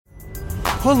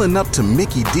Pulling up to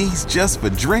Mickey D's just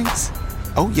for drinks?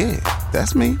 Oh yeah,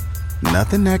 that's me.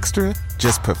 Nothing extra,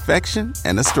 just perfection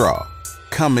and a straw.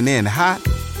 Coming in hot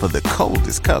for the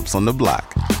coldest cups on the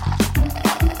block.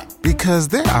 Because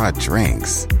there are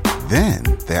drinks. Then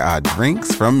there are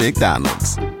drinks from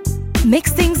McDonald's.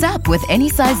 Mix things up with any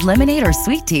size lemonade or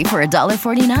sweet tea for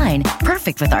 $1.49.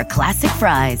 Perfect with our classic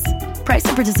fries. Price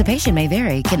and participation may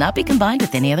vary. Cannot be combined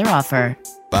with any other offer.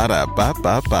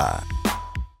 Ba-da-ba-ba-ba.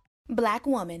 Black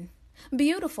woman.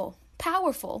 Beautiful,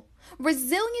 powerful,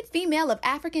 resilient female of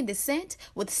African descent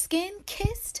with skin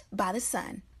kissed by the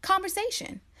sun.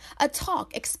 Conversation. A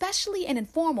talk, especially an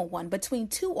informal one between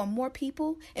two or more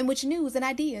people in which news and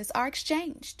ideas are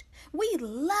exchanged. We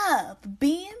love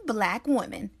being Black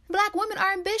women. Black women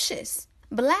are ambitious.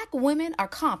 Black women are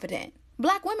confident.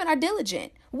 Black women are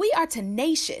diligent. We are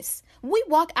tenacious. We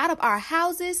walk out of our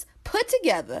houses put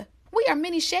together. We are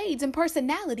many shades and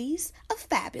personalities of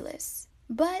fabulous.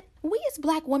 But we as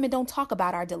Black women don't talk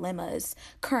about our dilemmas,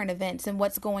 current events, and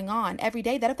what's going on every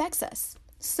day that affects us.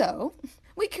 So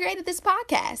we created this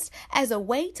podcast as a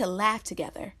way to laugh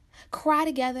together, cry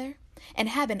together, and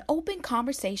have an open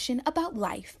conversation about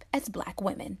life as Black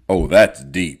women. Oh, that's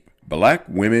deep. Black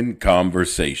Women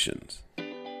Conversations.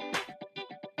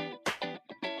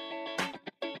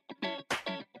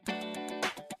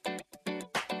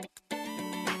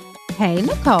 Hey,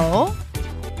 Nicole.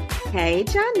 Hey,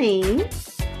 Janine.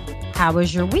 How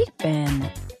has your week been?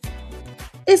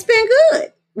 It's been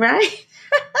good, right?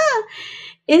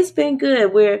 It's been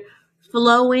good. We're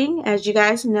flowing. As you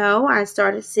guys know, I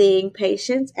started seeing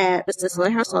patients at the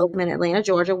Dissolution Hospital in Atlanta,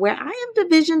 Georgia, where I am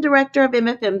division director of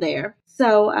MFM there.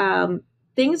 So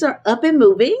things are up and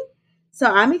moving. So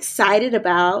I'm excited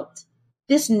about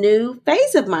this new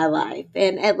phase of my life.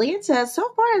 And Atlanta so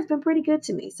far has been pretty good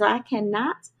to me. So I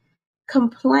cannot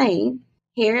complain.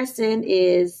 Harrison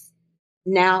is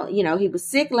now, he was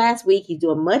sick last week. He's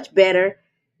doing much better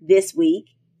this week.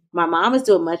 My mom is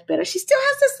doing much better. She still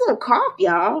has this little cough,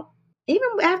 y'all. Even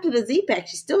after the Z-Pack,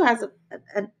 she still has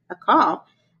a cough.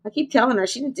 I keep telling her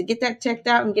she needs to get that checked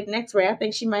out and get an x-ray. I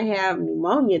think she might have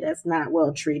pneumonia that's not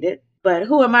well treated. But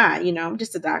who am I? I'm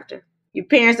just a doctor. Your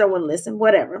parents don't want to listen,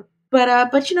 whatever. But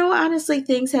honestly,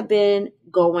 things have been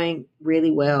going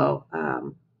really well.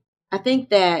 I think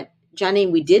that,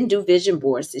 Janine, we didn't do vision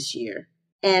boards this year.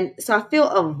 And so I feel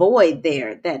a void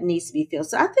there that needs to be filled.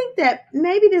 So I think that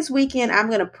maybe this weekend I'm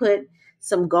going to put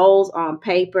some goals on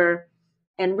paper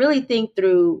and really think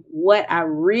through what I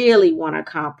really want to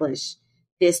accomplish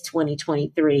this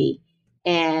 2023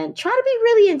 and try to be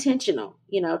really intentional,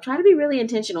 try to be really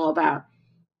intentional about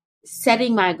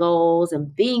setting my goals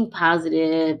and being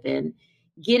positive and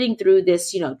getting through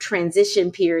this,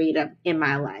 transition period in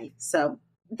my life. So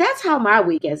that's how my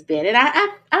week has been. And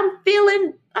I'm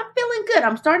feeling good.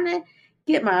 I'm starting to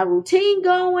get my routine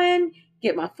going,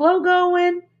 get my flow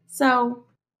going. So,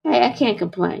 hey, I can't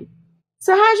complain.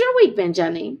 So how's your week been,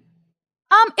 Janine?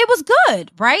 It was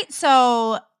good, right?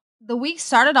 So the week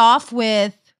started off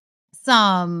with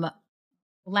some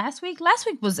last week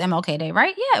was MLK Day,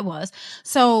 right? Yeah, it was.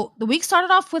 So the week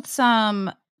started off with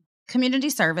some community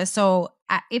service. So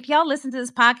if y'all listen to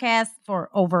this podcast for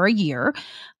over a year,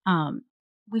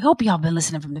 we hope y'all been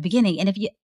listening from the beginning. And if you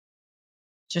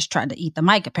just tried to eat the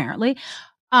mic, apparently,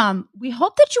 we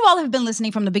hope that you all have been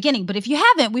listening from the beginning. But if you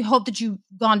haven't, we hope that you've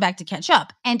gone back to catch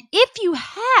up. And if you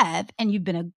have, and you've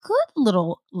been a good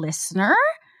little listener,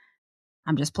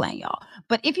 I'm just playing, y'all.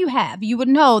 But if you have, you would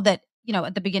know that,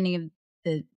 at the beginning of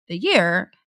the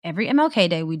year, every MLK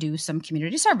Day, we do some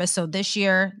community service. So this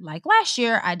year, like last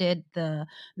year, I did the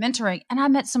mentoring and I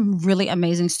met some really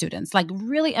amazing students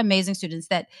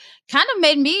that kind of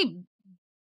made me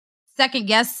second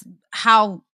guess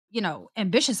how,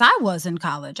 ambitious I was in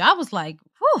college. I was like,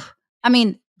 whew. I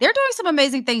mean, they're doing some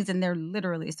amazing things and they're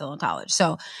literally still in college.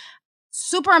 So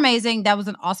super amazing. That was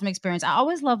an awesome experience. I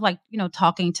always love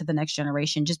talking to the next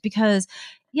generation just because,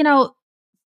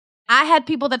 I had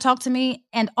people that talk to me,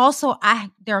 and also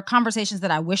there are conversations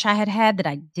that I wish I had that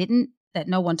I didn't, that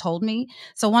no one told me.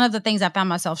 So one of the things I found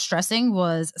myself stressing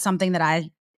was something that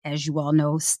I, as you all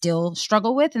know, still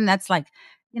struggle with. And that's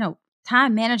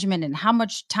time management and how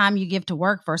much time you give to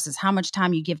work versus how much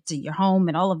time you give to your home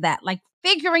and all of that,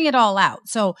 figuring it all out.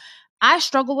 So I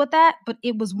struggle with that, but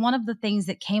it was one of the things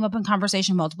that came up in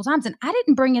conversation multiple times, and I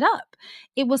didn't bring it up.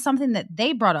 It was something that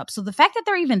they brought up. So the fact that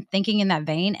they're even thinking in that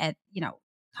vein at,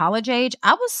 college age,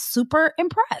 I was super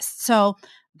impressed. So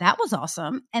that was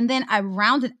awesome. And then I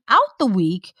rounded out the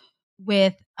week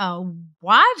with a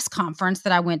wives conference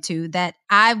that I went to that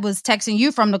I was texting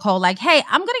you from, Nicole, hey,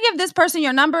 I'm going to give this person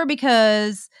your number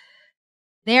because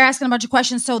they're asking a bunch of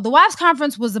questions. So the wives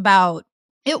conference was about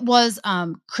it was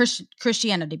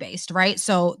Christianity based, right?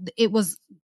 So it was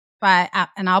by,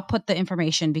 and I'll put the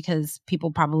information because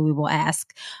people probably will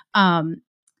ask.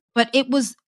 But it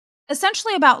was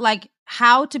essentially about like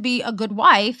how to be a good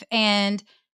wife and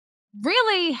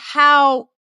really how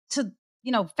to,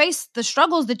 face the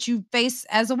struggles that you face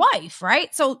as a wife,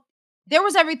 right? So there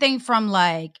was everything from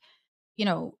like,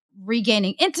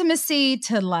 regaining intimacy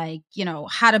to like,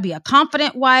 how to be a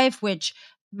confident wife, which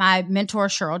my mentor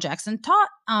Cheryl Jackson taught.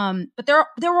 But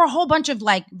there were a whole bunch of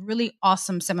like really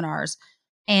awesome seminars,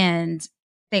 and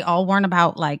they all weren't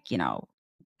about like,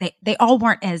 they all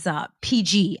weren't as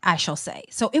PG, I shall say.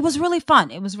 So it was really fun.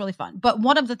 It was really fun. But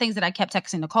one of the things that I kept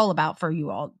texting Nicole about for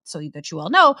you all, so that you all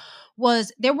know,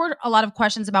 was there were a lot of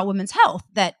questions about women's health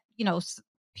that,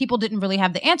 people didn't really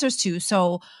have the answers to.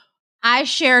 So I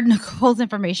shared Nicole's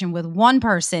information with one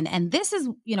person. And this is,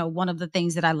 one of the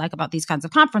things that I like about these kinds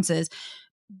of conferences.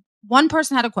 One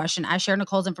person had a question. I shared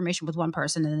Nicole's information with one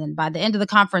person. And then by the end of the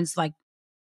conference, like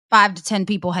 5 to 10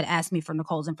 people had asked me for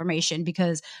Nicole's information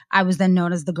because I was then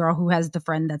known as the girl who has the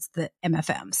friend that's the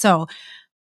MFM. So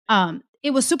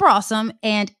it was super awesome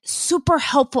and super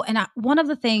helpful. And one of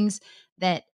the things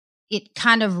that it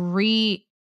kind of reinforced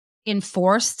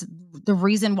the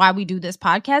reason why we do this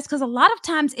podcast, because a lot of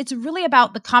times it's really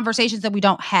about the conversations that we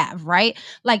don't have, right?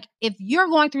 Like if you're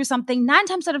going through something, 9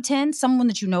 times out of 10, someone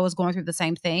that you know is going through the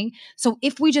same thing. So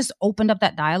if we just opened up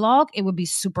that dialogue, it would be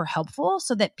super helpful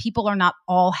so that people are not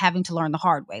all having to learn the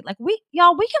hard way. Like we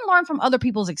can learn from other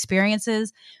people's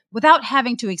experiences without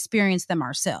having to experience them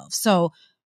ourselves. So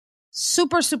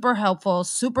super, super helpful,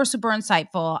 super, super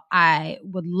insightful. I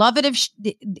would love it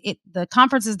if the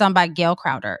conference is done by Gail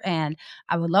Crowder, and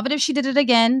I would love it if she did it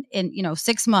again in,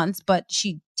 6 months, but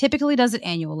she typically does it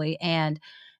annually. And,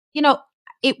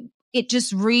 it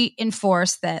just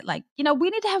reinforced that like, we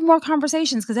need to have more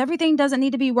conversations because everything doesn't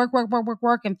need to be work, work, work, work,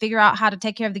 work, and figure out how to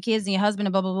take care of the kids and your husband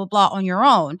and blah, blah, blah, blah on your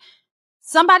own.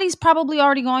 Somebody's probably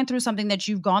already going through something that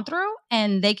you've gone through,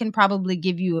 and they can probably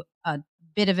give you a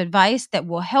bit of advice that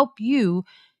will help you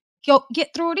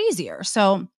get through it easier.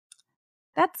 So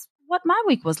that's what my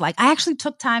week was like. I actually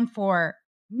took time for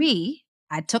me.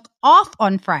 I took off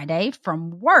on Friday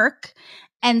from work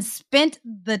and spent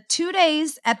the 2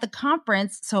 days at the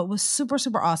conference. So it was super,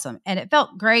 super awesome. And it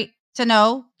felt great to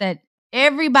know that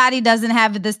everybody doesn't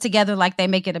have this together like they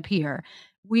make it appear.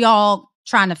 We all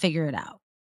trying to figure it out.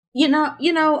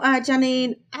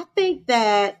 Janine, I think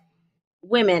that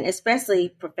women, especially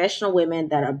professional women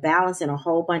that are balancing a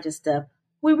whole bunch of stuff,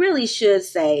 we really should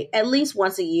say at least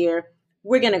once a year,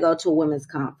 we're going to go to a women's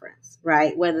conference,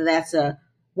 right? Whether that's a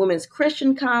women's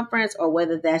Christian conference or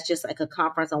whether that's just like a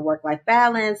conference on work-life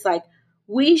balance. Like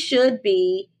we should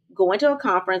be going to a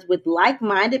conference with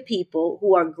like-minded people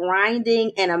who are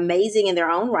grinding and amazing in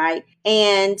their own right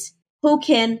and who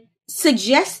can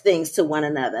suggest things to one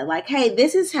another. Like, hey,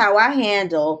 this is how I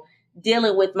handle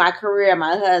dealing with my career,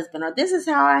 my husband, or this is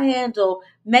how I handle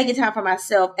making time for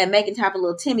myself and making time for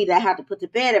little Timmy that I have to put to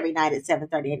bed every night at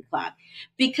 7:30, 8 o'clock.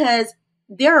 Because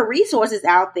there are resources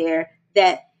out there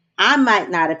that I might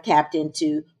not have tapped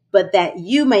into, but that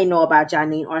you may know about,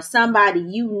 Janine, or somebody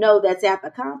that's at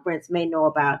the conference may know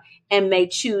about and may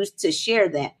choose to share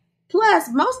that. Plus,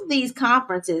 most of these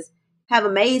conferences have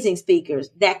amazing speakers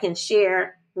that can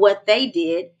share what they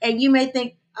did. And you may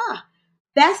think,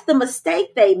 that's the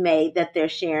mistake they made that they're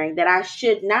sharing that I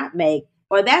should not make,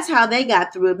 or that's how they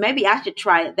got through it. Maybe I should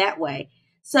try it that way.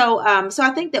 So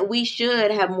I think that we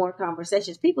should have more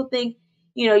conversations. People think,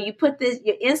 you put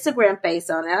your Instagram face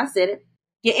on, and I said it,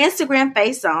 your Instagram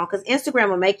face on, because Instagram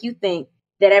will make you think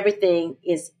that everything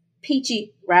is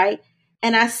peachy, right?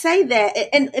 And I say that,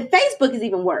 and Facebook is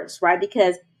even worse, right?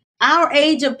 Because our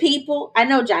age of people, I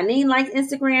know Janine likes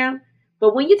Instagram,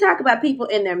 but when you talk about people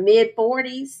in their mid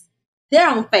 40s, they're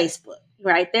on Facebook,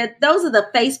 right? Those are the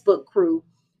Facebook crew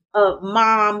of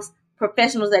moms,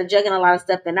 professionals that are juggling a lot of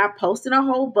stuff. They're not posting a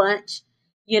whole bunch,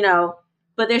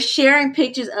 but they're sharing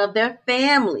pictures of their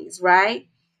families, right?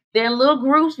 They're in little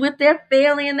groups with their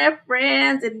family and their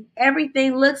friends, and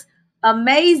everything looks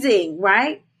amazing,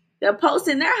 right? They're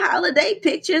posting their holiday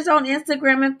pictures on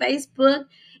Instagram and Facebook,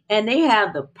 and they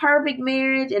have the perfect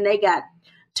marriage, and they got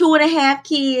 2.5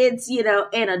 kids,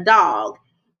 and a dog.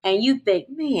 And you think,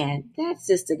 man, that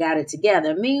sister got it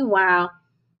together. Meanwhile,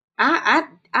 I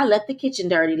left the kitchen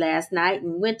dirty last night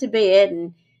and went to bed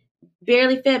and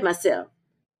barely fed myself.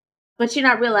 But you're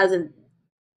not realizing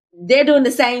they're doing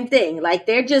the same thing. Like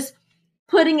they're just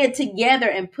putting it together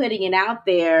and putting it out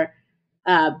there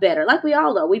better. Like we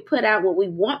all know, we put out what we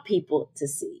want people to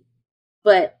see.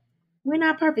 But we're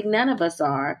not perfect. None of us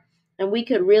are. and we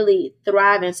could really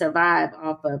thrive and survive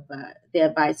off of the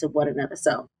advice of one another.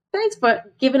 So thanks for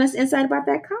giving us insight about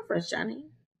that conference, Johnny.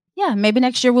 Yeah, maybe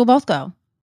next year we'll both go.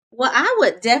 Well, I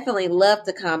would definitely love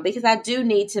to come because I do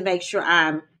need to make sure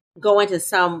I'm going to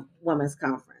some women's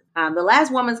conference. The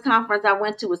last women's conference I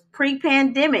went to was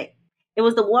pre-pandemic. It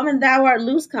was the Woman Thou Art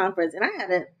Loose conference, and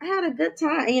I had a good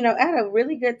time. I had a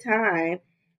really good time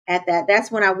at that.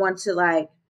 That's when I want to like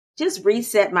just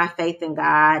reset my faith in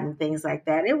God and things like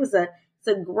that. It's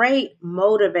a great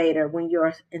motivator when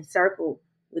you're in circle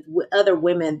with other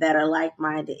women that are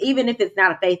like-minded, even if it's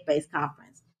not a faith-based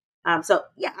conference. So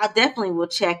yeah, I definitely will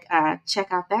check out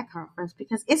that conference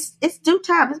because it's due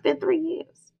time. It's been 3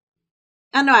 years.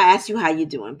 I know I asked you how you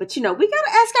doing, but we got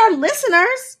to ask our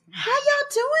listeners how y'all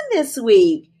doing this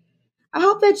week. I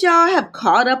hope that y'all have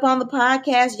caught up on the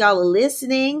podcast. Y'all are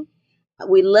listening.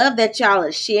 We love that y'all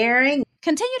are sharing.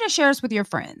 Continue to share us with your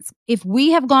friends. If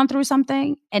we have gone through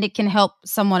something and it can help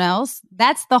someone else,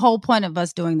 that's the whole point of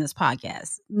us doing this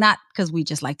podcast. Not because we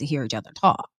just like to hear each other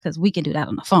talk, because we can do that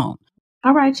on the phone.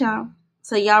 All right, y'all.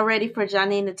 So y'all ready for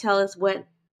Janine to tell us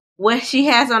what she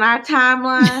has on our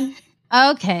timeline?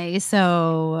 Okay,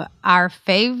 so our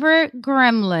favorite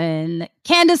gremlin,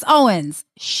 Candace Owens,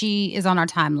 she is on our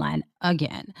timeline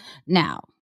again. Now,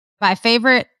 by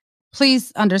favorite,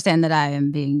 please understand that I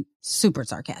am being super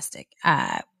sarcastic.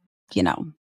 I'm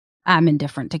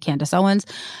indifferent to Candace Owens.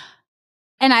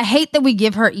 And I hate that we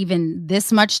give her even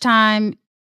this much time.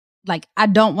 Like, I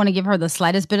don't want to give her the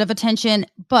slightest bit of attention,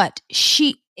 but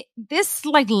this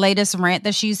latest rant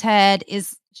that she's had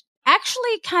is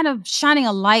actually kind of shining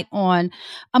a light on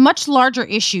a much larger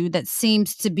issue that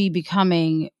seems to be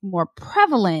becoming more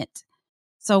prevalent.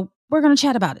 So we're going to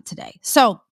chat about it today.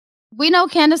 So we know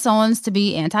Candace Owens to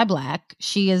be anti-Black.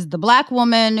 She is the Black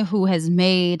woman who has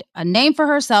made a name for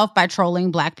herself by trolling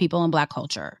Black people and Black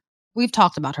culture. We've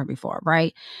talked about her before,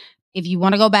 right? If you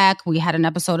want to go back, we had an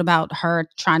episode about her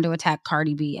trying to attack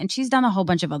Cardi B, and she's done a whole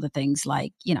bunch of other things.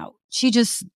 She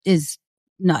just is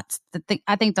nuts.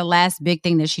 I think the last big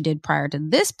thing that she did prior to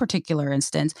this particular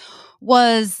instance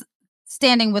was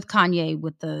standing with Kanye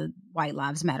with the White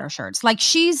Lives Matter shirts. Like,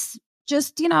 she's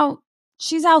just,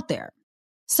 she's out there.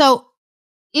 So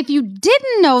if you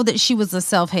didn't know that she was a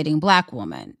self-hating Black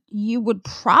woman, you would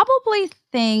probably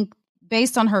think,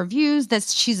 based on her views, that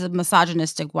she's a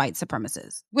misogynistic white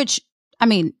supremacist, which,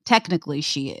 technically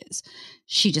she is.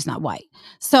 She's just not white.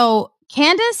 So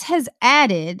Candace has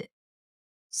added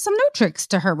some new tricks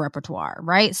to her repertoire,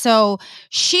 right? So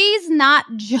she's not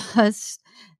just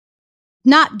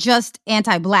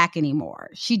anti-Black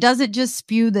anymore. She doesn't just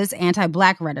spew this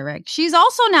anti-Black rhetoric. She's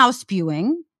also now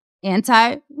spewing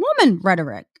anti-woman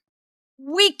rhetoric.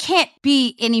 We can't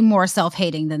be any more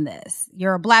self-hating than this.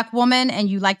 You're a Black woman and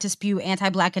you like to spew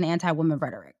anti-Black and anti-woman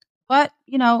rhetoric. But,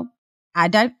 I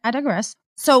digress.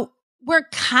 So we're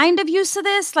kind of used to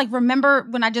this. Like, remember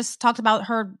when I just talked about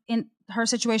her in her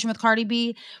situation with Cardi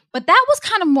B? But that was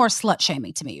kind of more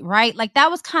slut-shaming to me, right? Like, that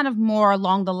was kind of more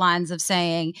along the lines of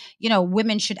saying,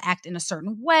 women should act in a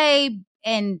certain way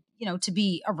and, to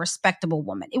be a respectable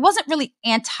woman. It wasn't really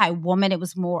anti-woman. It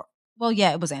was more, well,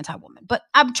 yeah, it was anti-woman. But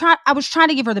I was trying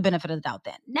to give her the benefit of the doubt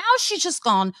then. Now she's just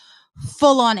gone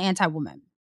full-on anti-woman.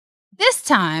 This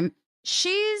time,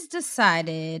 she's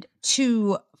decided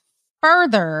to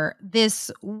further this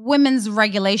women's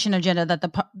regulation agenda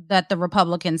that the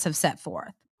Republicans have set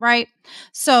forth, right?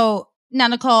 So now,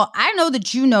 Nicole, I know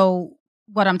that you know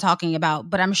what I'm talking about,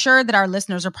 but I'm sure that our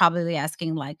listeners are probably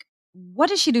asking, like, what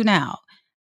does she do now?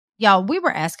 Y'all, we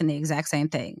were asking the exact same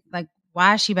thing. Like,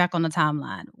 why is she back on the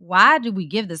timeline? Why do we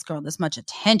give this girl this much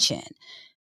attention?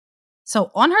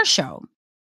 So on her show,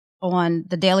 on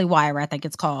the Daily Wire, I think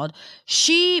it's called,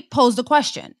 she posed a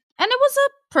question. And it was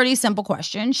a pretty simple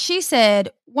question. She said,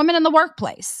 women in the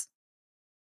workplace.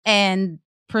 And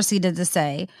proceeded to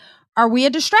say, are we a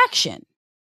distraction?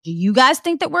 Do you guys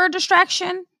think that we're a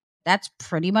distraction? That's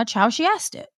pretty much how she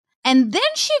asked it. And then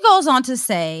she goes on to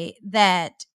say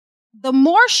that the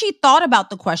more she thought about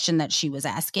the question that she was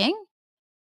asking,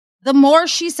 the more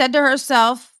she said to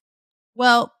herself,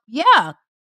 well, yeah,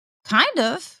 kind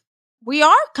of. We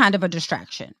are kind of a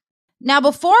distraction. Now,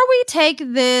 before we take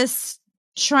this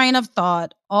train of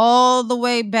thought all the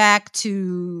way back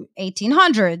to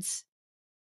 1800s,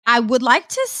 I would like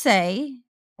to say,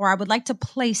 or I would like to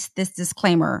place this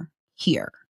disclaimer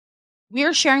here. We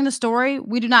are sharing the story.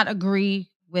 We do not agree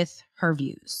with her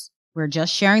views. We're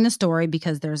just sharing the story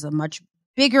because there's a much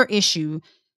bigger issue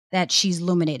that she's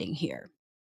illuminating here.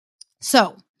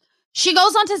 So she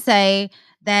goes on to say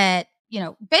that,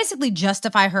 basically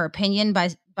justify her opinion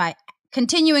by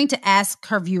continuing to ask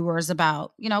her viewers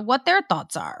about, what their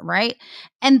thoughts are, right?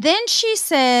 And then she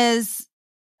says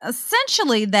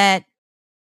essentially that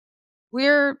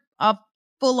we're a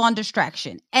full-on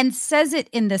distraction, and says it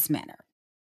in this manner.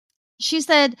 She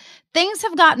said, things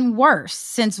have gotten worse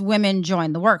since women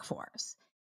joined the workforce.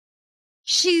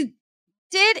 She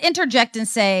did interject and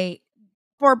say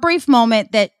for a brief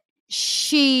moment that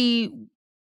she,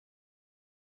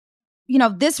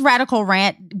 this radical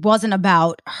rant wasn't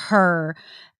about her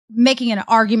making an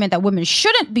argument that women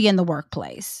shouldn't be in the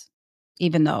workplace,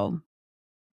 even though,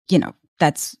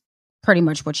 that's pretty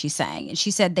much what she's saying. And she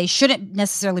said they shouldn't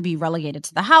necessarily be relegated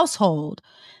to the household.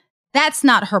 That's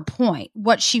not her point.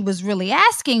 What she was really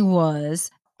asking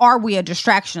was, are we a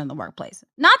distraction in the workplace?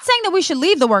 Not saying that we should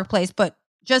leave the workplace, but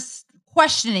just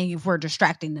questioning if we're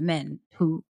distracting the men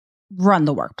who run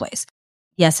the workplace.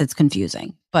 Yes, it's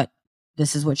confusing, but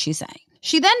this is what she's saying.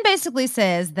 She then basically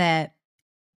says that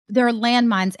there are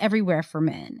landmines everywhere for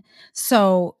men.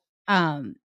 So,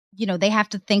 they have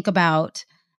to think about,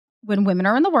 when women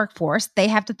are in the workforce, they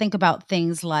have to think about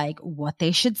things like what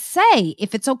they should say.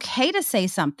 If it's okay to say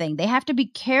something, they have to be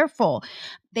careful.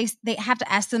 They have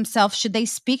to ask themselves, should they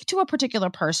speak to a particular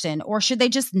person, or should they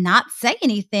just not say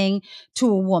anything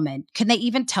to a woman? Can they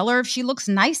even tell her if she looks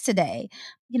nice today?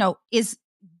 Is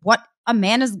what a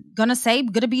man is going to say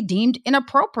going to be deemed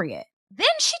inappropriate? Then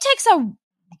she takes a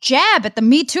jab at the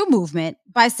Me Too movement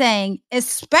by saying,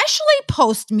 especially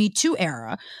post Me Too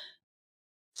era,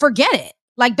 forget it.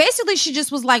 Like, basically, she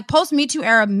just was like, post Me Too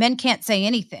era, men can't say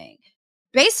anything.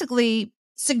 Basically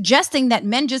suggesting that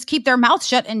men just keep their mouths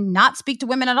shut and not speak to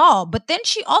women at all. But then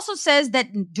she also says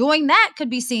that doing that could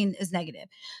be seen as negative.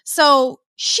 So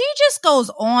she just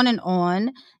goes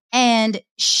on, and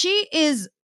she is,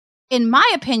 in my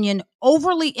opinion,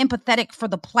 overly empathetic for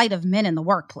the plight of men in the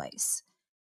workplace.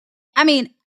 I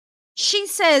mean, she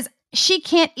says she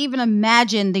can't even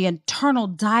imagine the internal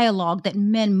dialogue that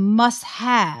men must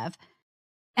have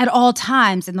at all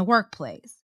times in the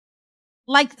workplace.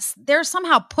 Like, they're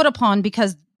somehow put upon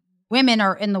because women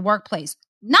are in the workplace.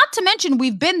 Not to mention,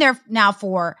 we've been there now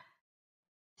for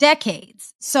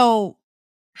decades. So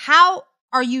how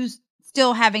are you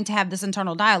still having to have this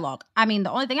internal dialogue? I mean,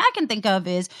 the only thing I can think of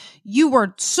is you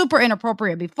were super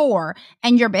inappropriate before,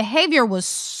 and your behavior was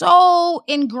so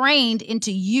ingrained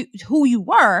into you, who you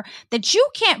were, that you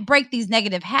can't break these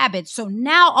negative habits. So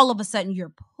now all of a sudden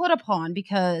you're put upon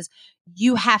because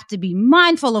you have to be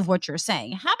mindful of what you're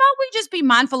saying. How about we just be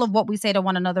mindful of what we say to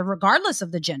one another, regardless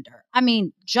of the gender? I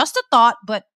mean, just a thought,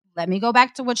 but let me go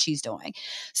back to what she's doing.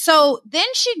 So then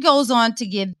she goes on to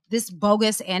give this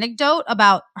bogus anecdote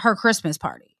about her Christmas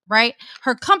party, right?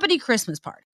 Her company Christmas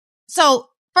party. So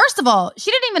first of all,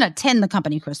 she didn't even attend the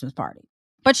company Christmas party,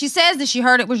 but she says that she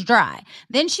heard it was dry.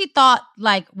 Then she thought,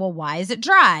 like, well, why is it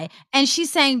dry? And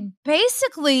she's saying,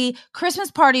 basically,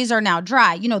 Christmas parties are now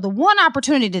dry. The one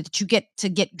opportunity that you get to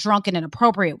get drunk and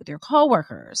inappropriate with your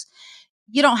coworkers,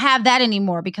 you don't have that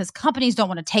anymore because companies don't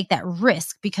want to take that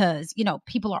risk because,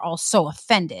 people are all so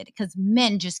offended because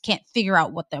men just can't figure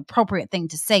out what the appropriate thing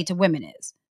to say to women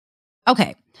is.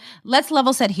 Okay, let's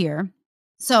level set here.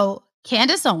 So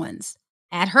Candace Owens,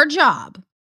 at her job,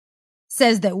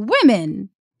 says that women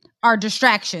are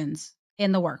distractions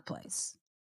in the workplace.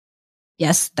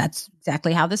 Yes, that's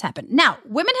exactly how this happened. Now,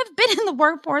 women have been in the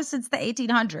workforce since the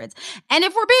 1800s. And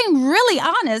if we're being really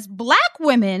honest, Black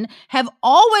women have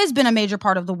always been a major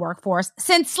part of the workforce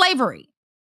since slavery.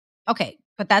 Okay,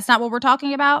 but that's not what we're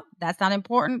talking about. That's not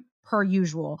important, per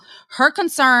usual. Her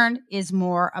concern is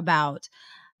more about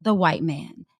the white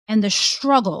man and the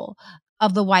struggle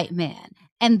of the white man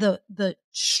and the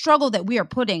struggle that we are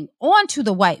putting onto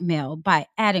the white male by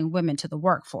adding women to the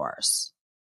workforce.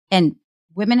 And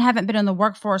women haven't been in the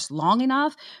workforce long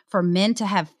enough for men to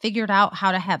have figured out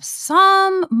how to have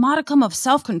some modicum of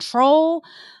self-control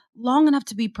long enough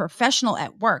to be professional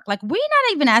at work. Like, we're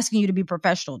not even asking you to be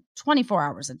professional 24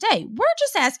 hours a day. We're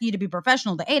just asking you to be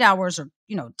professional the 8 hours or,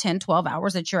 10, 12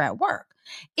 hours that you're at work.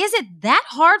 Is it that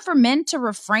hard for men to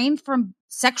refrain from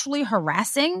sexually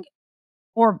harassing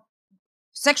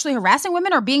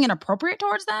women or being inappropriate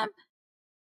towards them?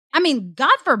 I mean,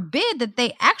 God forbid that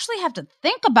they actually have to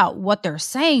think about what they're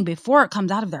saying before it comes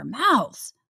out of their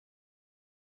mouths.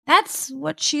 That's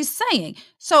what she's saying.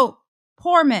 So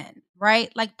poor men, right?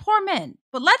 Like, poor men.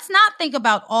 But let's not think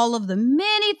about all of the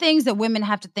many things that women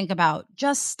have to think about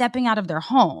just stepping out of their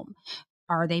home.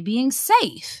 Are they being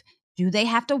safe? Do they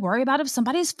have to worry about if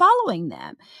somebody's following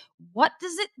them? What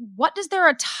does their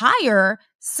attire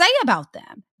say about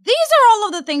them? These are all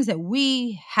of the things that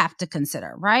we have to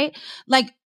consider, right?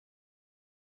 Like,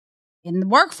 in the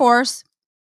workforce,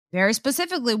 very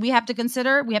specifically, we have to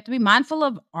be mindful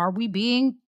of, are we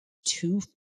being too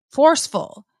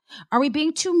forceful? Are we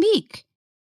being too meek?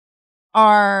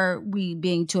 Are we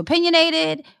being too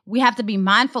opinionated? We have to be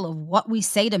mindful of what we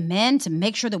say to men to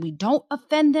make sure that we don't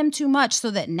offend them too much,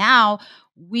 so that now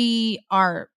we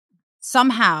are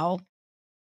somehow,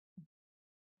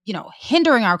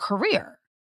 hindering our career.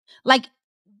 Like,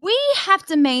 we have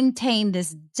to maintain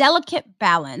this delicate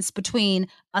balance between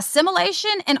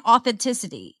assimilation and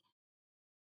authenticity.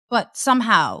 But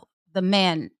somehow the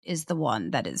man is the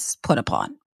one that is put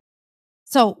upon.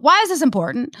 So why is this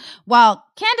important? Well,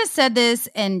 Candace said this,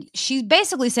 and she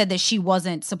basically said that she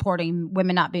wasn't supporting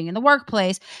women not being in the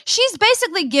workplace. She's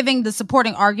basically giving the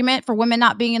supporting argument for women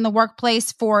not being in the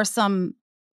workplace for some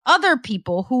other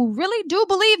people who really do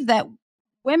believe that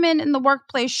women in the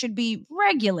workplace should be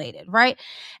regulated, right?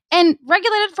 And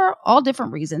regulated for all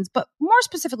different reasons. But more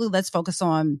specifically, let's focus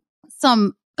on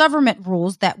some government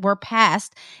rules that were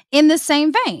passed in the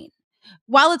same vein.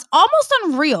 While it's almost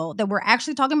unreal that we're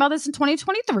actually talking about this in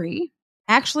 2023,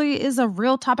 actually is a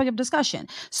real topic of discussion.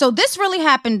 So this really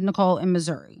happened, Nicole, in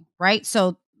Missouri, right?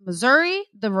 So Missouri,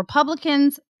 the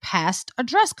Republicans passed a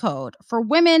dress code for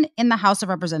women in the House of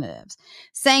Representatives,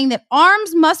 saying that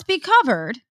arms must be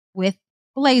covered with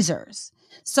blazers.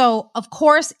 So of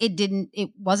course it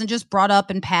wasn't just brought up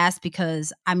and passed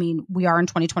because, we are in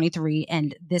 2023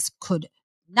 and this could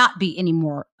not be any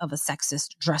more of a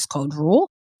sexist dress code rule.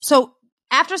 So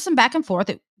after some back and forth,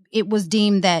 it was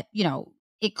deemed that,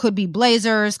 it could be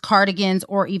blazers, cardigans,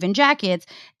 or even jackets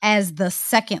as the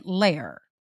second layer.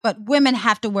 But women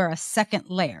have to wear a second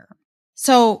layer.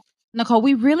 So, Nicole,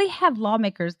 we really have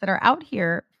lawmakers that are out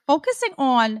here focusing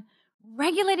on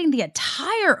regulating the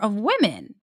attire of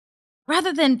women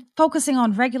rather than focusing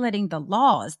on regulating the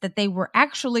laws that they were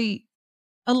actually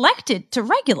elected to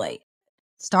regulate.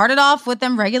 Started off with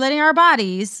them regulating our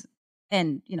bodies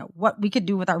and, what we could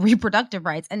do with our reproductive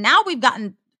rights. And now we've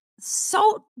gotten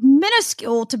so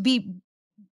minuscule to be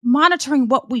monitoring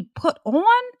what we put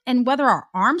on and whether our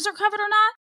arms are covered or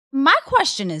not. My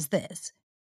question is this: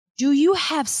 do you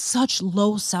have such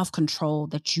low self-control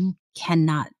that you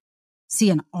cannot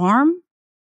see an arm?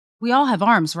 We all have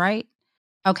arms, right?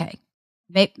 Okay.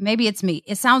 Maybe it's me.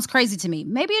 It sounds crazy to me.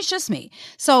 Maybe it's just me.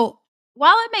 So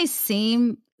while it may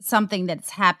seem something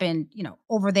that's happened,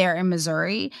 over there in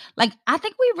Missouri, I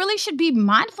think we really should be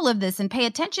mindful of this and pay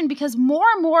attention, because more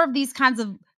and more of these kinds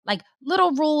of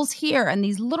little rules here and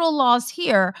these little laws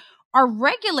here are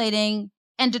regulating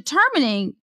and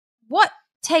determining what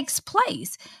takes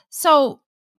place. So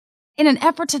in an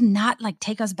effort to not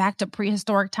take us back to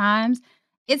prehistoric times,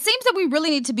 it seems that we really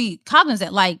need to be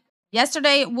cognizant.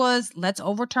 Yesterday it was, let's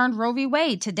overturn Roe v.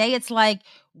 Wade. Today it's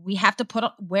we have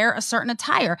to wear a certain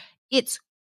attire. It's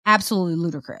absolutely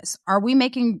ludicrous. Are we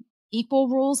making equal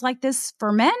rules like this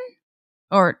for men?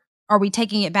 Or are we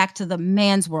taking it back to the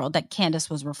man's world that Candace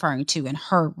was referring to in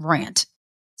her rant?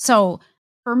 So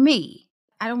for me,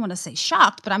 I don't want to say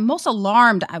shocked, but I'm most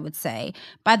alarmed, I would say,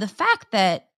 by the fact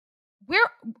that we're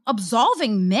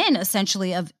absolving men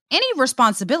essentially of any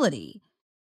responsibility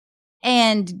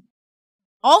and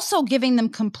also giving them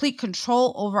complete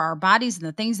control over our bodies and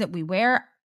the things that we wear.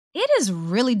 It is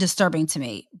really disturbing to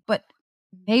me, but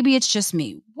maybe it's just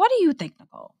me. What do you think,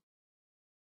 Nicole?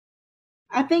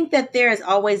 I think that there has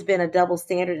always been a double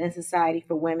standard in society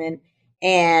for women.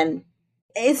 And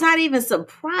it's not even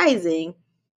surprising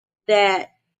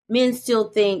that men still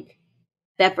think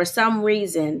that for some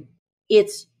reason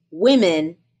it's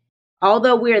women,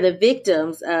 although we're the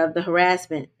victims of the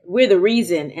harassment, we're the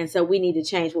reason. And so we need to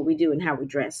change what we do and how we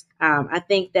dress. I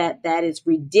think that is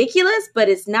ridiculous, but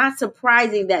it's not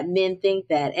surprising that men think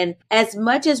that. And as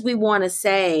much as we want to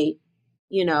say,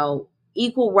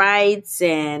 equal rights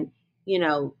and,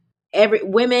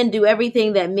 women do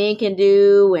everything that men can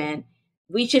do and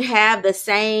we should have the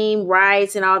same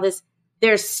rights and all this,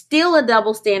 there's still a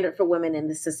double standard for women in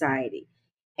this society.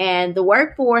 And the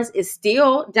workforce is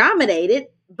still dominated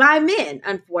by men,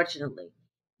 unfortunately.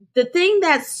 The thing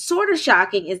that's sort of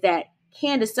shocking is that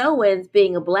Candace Owens,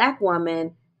 being a Black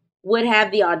woman, would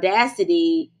have the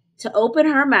audacity to open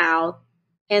her mouth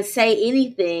and say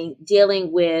anything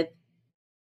dealing with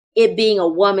it being a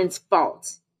woman's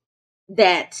fault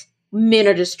that men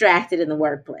are distracted in the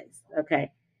workplace.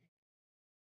 Okay.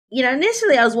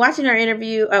 Initially I was watching her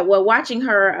interview, watching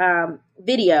her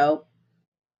video,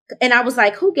 and I was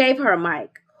like, who gave her a mic?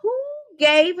 Who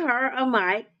gave her a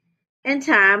mic and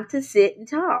time to sit and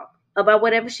talk about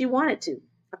whatever she wanted to?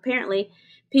 Apparently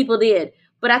people did.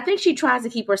 But I think she tries to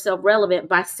keep herself relevant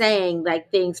by saying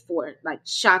things for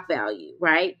shock value,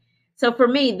 right? So for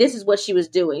me, this is what she was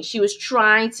doing. She was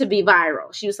trying to be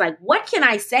viral. She was like, what can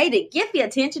I say to get the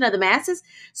attention of the masses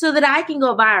so that I can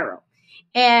go viral?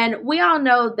 And we all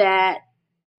know that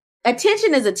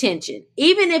attention is attention.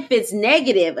 Even if it's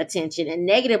negative attention and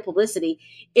negative publicity,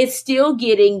 it's still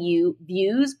getting you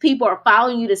views. People are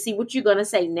following you to see what you're going to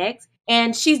say next.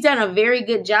 And she's done a very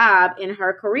good job in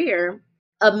her career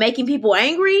of making people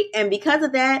angry. And because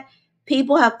of that,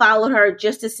 people have followed her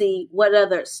just to see what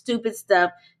other stupid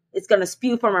stuff is going to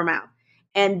spew from her mouth.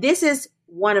 And this is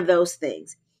one of those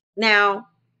things. Now,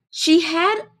 she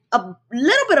had a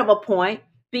little bit of a point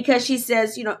because she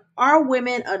says, are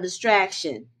women a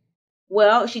distraction?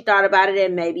 Well, she thought about it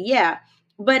and maybe, yeah.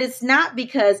 But it's not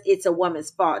because it's a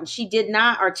woman's fault. And she did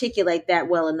not articulate that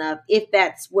well enough, if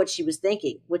that's what she was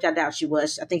thinking, which I doubt she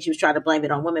was. I think she was trying to blame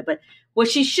it on women. But what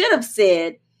she should have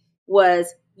said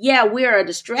was, yeah, we're a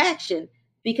distraction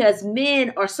because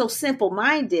men are so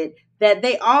simple-minded that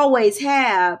they always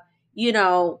have,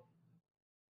 your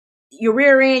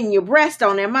rear end and your breast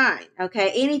on their mind.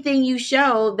 Okay. Anything you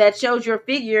show that shows your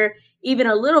figure even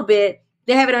a little bit,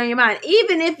 they have it on your mind.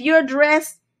 Even if you're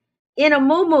dressed in a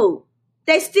muumuu,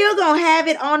 they still gonna have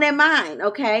it on their mind.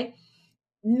 Okay.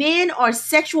 Men are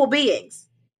sexual beings.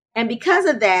 And because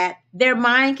of that, their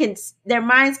minds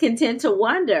can tend to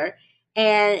wander.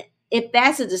 And if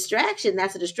that's a distraction,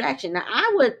 that's a distraction. Now,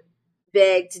 I would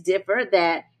beg to differ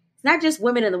that it's not just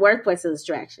women in the workplace a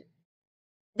distraction.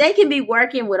 They can be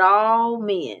working with all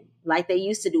men like they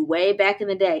used to do way back in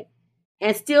the day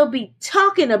and still be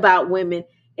talking about women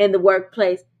in the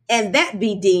workplace, and that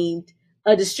be deemed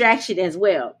a distraction as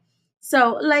well.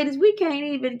 So, ladies, we can't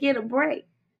even get a break,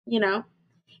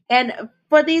 And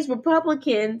for these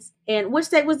Republicans, and which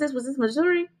state was this? Was this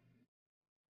Missouri?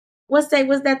 What state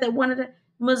was that wanted to?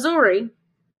 Missouri,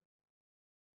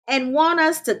 and want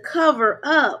us to cover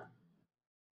up.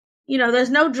 There's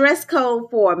no dress code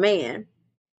for a man.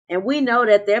 And we know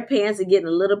that their pants are getting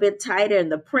a little bit tighter and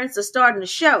the prints are starting to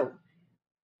show.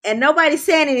 And nobody's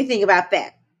saying anything about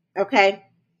that. Okay.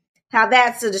 How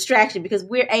that's a distraction because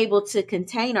we're able to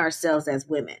contain ourselves as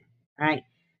women. Right.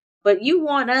 But you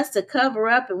want us to cover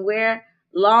up and wear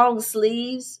long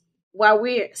sleeves while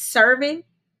we're serving.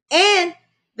 And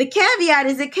the caveat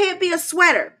is it can't be a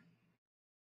sweater.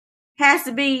 Has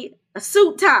to be a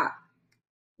suit top,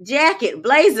 jacket,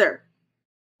 blazer.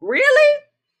 Really?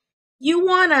 You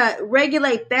want to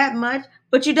regulate that much,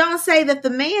 but you don't say that the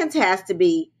man's has to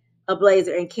be a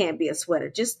blazer and can't be a sweater,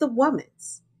 just the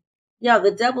woman's.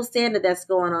 The double standard that's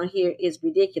going on here is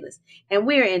ridiculous. And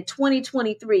we're in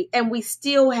 2023 and we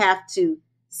still have to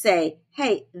say,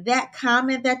 hey, that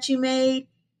comment that you made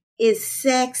is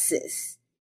sexist.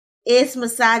 It's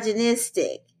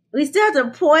misogynistic. We still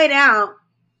have to point out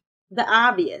the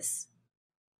obvious.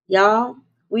 Y'all,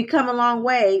 we've come a long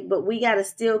way, but we got to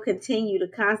still continue to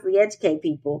constantly educate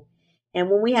people. And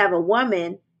when we have a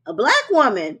woman, a Black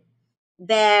woman,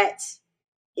 that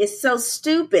is so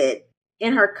stupid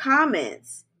in her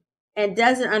comments and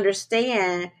doesn't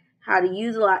understand how to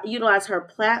utilize her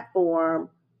platform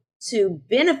to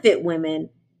benefit women,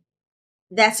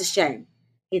 that's a shame.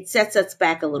 It sets us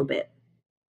back a little bit.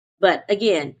 But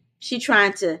again, she's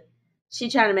trying to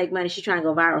make money. She's trying to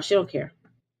go viral. She don't care.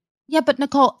 Yeah, but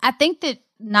Nicole, I think that,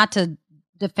 not to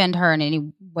defend her in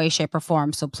any way, shape, or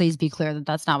form, so please be clear that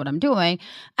that's not what I'm doing.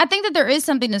 I think that there is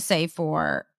something to say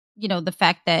for, the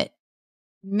fact that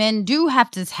men do have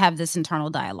to have this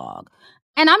internal dialogue.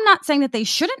 And I'm not saying that they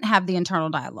shouldn't have the internal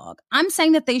dialogue. I'm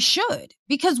saying that they should,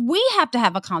 because we have to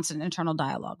have a constant internal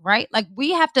dialogue, right? Like,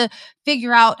 we have to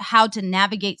figure out how to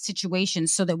navigate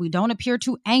situations so that we don't appear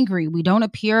too angry. We don't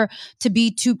appear to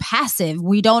be too passive.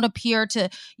 We don't appear to,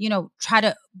 try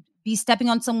to be stepping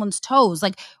on someone's toes.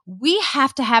 Like, we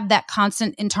have to have that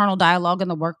constant internal dialogue in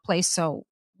the workplace. So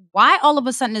why all of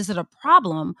a sudden is it a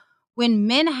problem when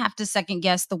men have to second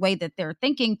guess the way that they're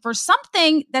thinking for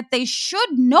something that they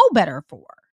should know better for?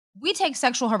 We take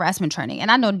sexual harassment training, and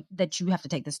I know that you have to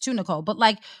take this too, Nicole, but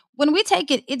like, when we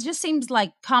take it, it just seems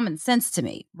like common sense to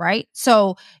me, right?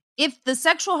 So if the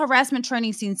sexual harassment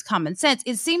training seems common sense,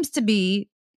 it seems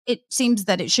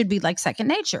that it should be like second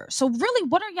nature. So really,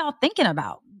 what are y'all thinking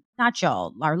about? Not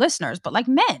y'all, our listeners, but like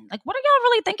men. Like, what are y'all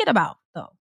really thinking about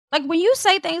though? Like, when you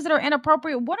say things that are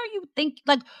inappropriate, what are you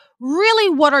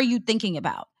really, what are you thinking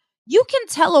about? You can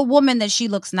tell a woman that she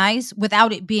looks nice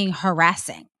without it being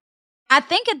harassing. I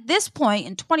think at this point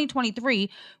in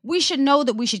 2023, we should know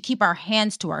that we should keep our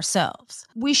hands to ourselves.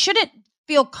 We shouldn't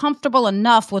feel comfortable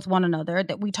enough with one another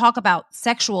that we talk about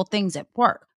sexual things at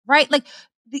work, right? Like,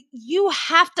 you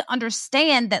have to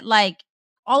understand that, like,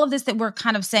 all of this that we're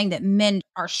kind of saying that men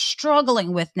are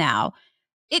struggling with now,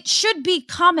 it should be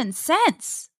common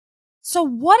sense. So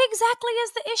what exactly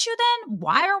is the issue then?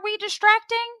 Why are we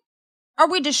distracting? Are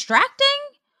we distracting?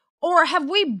 Or have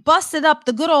we busted up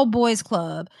the good old boys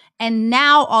club and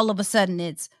now all of a sudden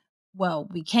it's, well,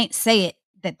 we can't say it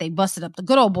that they busted up the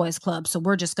good old boys club, so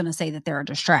we're just going to say that they're a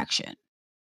distraction.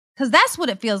 Because that's what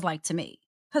it feels like to me.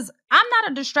 Because I'm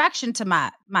not a distraction to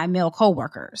my male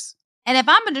coworkers. And if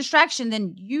I'm a distraction,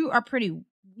 then you are pretty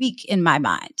weak in my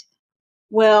mind.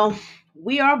 Well,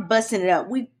 we are busting it up.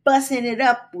 We busting it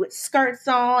up with skirts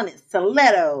on and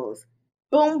stilettos.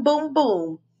 Boom, boom,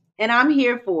 boom. And I'm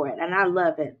here for it. And I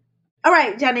love it. All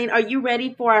right, Janine, are you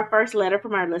ready for our first letter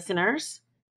from our listeners?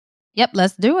 Yep,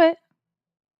 let's do it.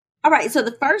 All right, so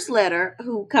the first letter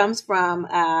who comes from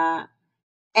a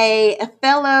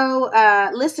fellow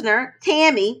listener,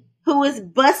 Tammy, who is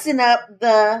busting up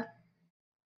the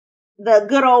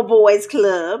good old boys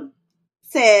club,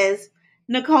 says,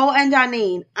 Nicole and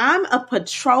Janine, I'm a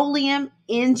petroleum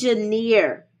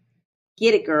engineer.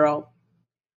 Get it, girl.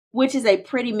 Which is a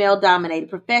pretty male-dominated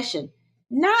profession.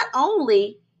 Not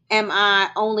only am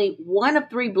I only one of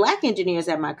 3 Black engineers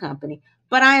at my company,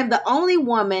 but I am the only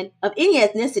woman of any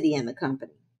ethnicity in the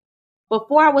company.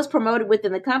 Before I was promoted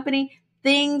within the company,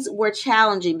 things were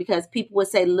challenging because people would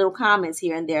say little comments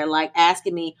here and there, like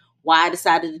asking me why I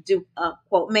decided to do a,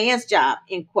 quote, man's job,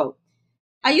 end quote.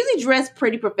 I usually dress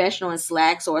pretty professional in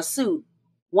slacks or a suit.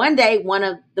 One day, one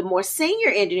of the more senior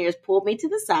engineers pulled me to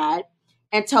the side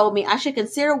and told me I should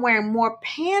consider wearing more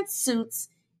pantsuits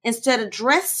instead of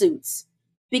dress suits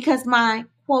because my,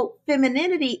 quote,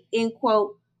 femininity, end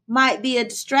quote, might be a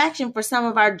distraction for some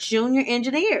of our junior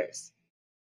engineers.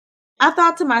 I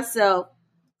thought to myself,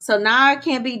 so now I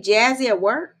can't be jazzy at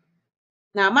work?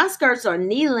 Now, my skirts are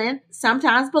knee length,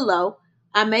 sometimes below.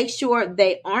 I make sure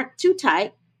they aren't too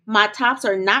tight. My tops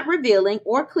are not revealing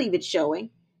or cleavage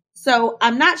showing. So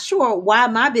I'm not sure why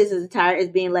my business attire is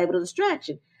being labeled a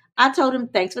distraction. I told him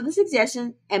thanks for the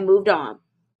suggestion and moved on.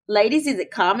 Ladies, is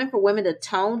it common for women to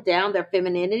tone down their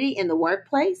femininity in the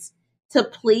workplace to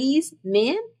please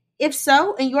men? If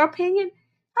so, in your opinion,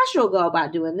 how should I go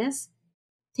about doing this?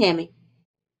 Tammy.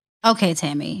 Okay,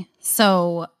 Tammy.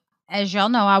 So as y'all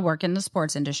know, I work in the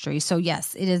sports industry. So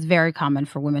yes, it is very common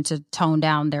for women to tone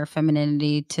down their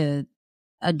femininity to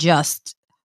adjust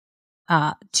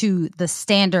to the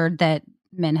standard that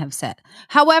men have set.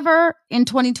 However, in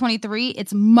 2023,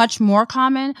 it's much more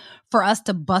common for us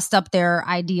to bust up their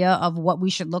idea of what we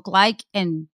should look like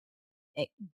and,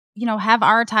 have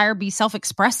our attire be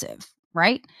self-expressive,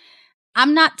 right?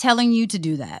 I'm not telling you to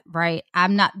do that, right?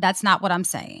 That's not what I'm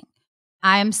saying.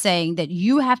 I am saying that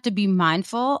you have to be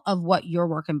mindful of what your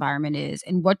work environment is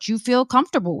and what you feel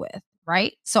comfortable with,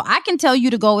 right? So I can tell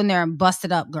you to go in there and bust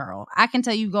it up, girl. I can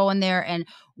tell you go in there and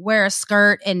wear a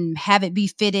skirt and have it be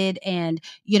fitted and,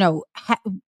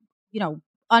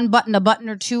 unbutton a button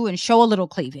or two and show a little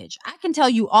cleavage. I can tell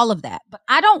you all of that, but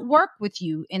I don't work with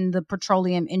you in the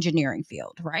petroleum engineering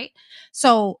field, right?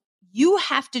 So you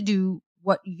have to do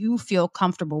what you feel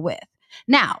comfortable with.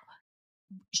 Now,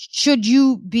 should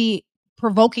you be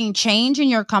provoking change in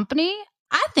your company?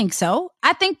 I think so.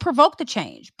 I think provoke the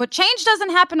change, but change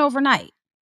doesn't happen overnight.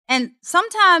 And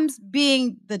sometimes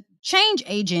being the change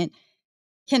agent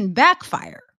can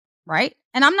backfire, right?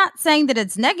 And I'm not saying that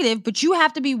it's negative, but you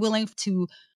have to be willing to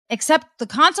accept the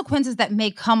consequences that may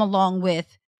come along with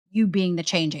you being the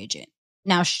change agent.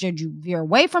 Now, should you veer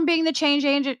away from being the change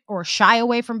agent or shy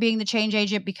away from being the change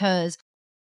agent because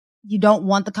you don't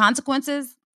want the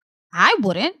consequences? I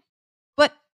wouldn't,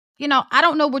 but I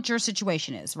don't know what your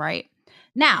situation is, right?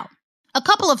 Now, a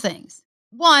couple of things.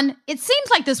 One, it seems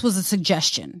like this was a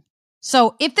suggestion.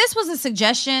 So if this was a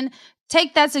suggestion,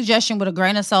 take that suggestion with a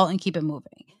grain of salt and keep it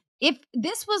moving. If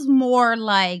this was more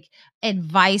like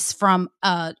advice from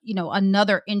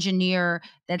another engineer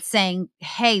that's saying,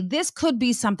 hey, this could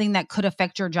be something that could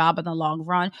affect your job in the long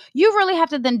run, you really have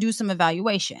to then do some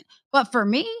evaluation. But for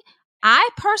me, I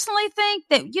personally think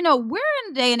that, we're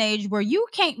in a day and age where you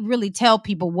can't really tell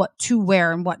people what to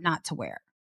wear and what not to wear.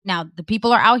 Now, the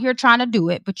people are out here trying to do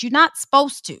it, but you're not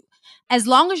supposed to. As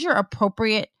long as you're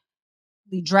appropriately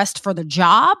dressed for the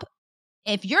job,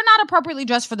 if you're not appropriately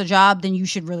dressed for the job, then you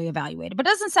should really evaluate it. But it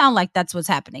doesn't sound like that's what's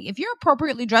happening. If you're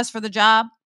appropriately dressed for the job,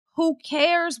 who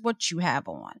cares what you have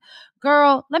on?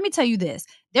 Girl, let me tell you this.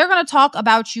 They're going to talk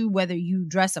about you whether you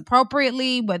dress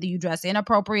appropriately, whether you dress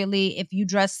inappropriately, if you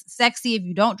dress sexy, if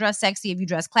you don't dress sexy, if you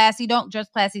dress classy, don't dress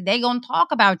classy. They're going to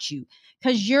talk about you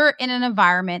because you're in an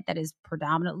environment that is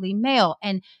predominantly male.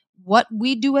 And what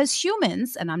we do as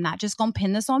humans, and I'm not just going to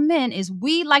pin this on men, is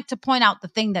we like to point out the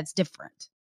thing that's different.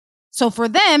 So for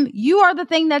them, you are the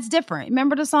thing that's different.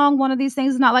 Remember the song, One of These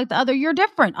Things is Not Like the Other? You're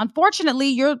different. Unfortunately,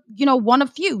 you're, one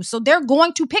of few. So they're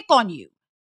going to pick on you.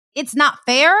 It's not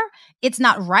fair. It's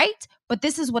not right. But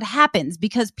this is what happens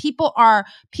because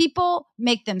people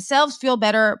make themselves feel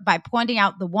better by pointing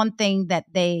out the one thing that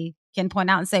they can point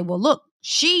out and say, well, look,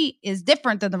 she is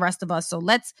different than the rest of us. So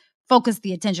let's focus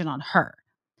the attention on her.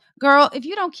 Girl, if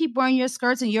you don't keep wearing your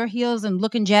skirts and your heels and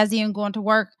looking jazzy and going to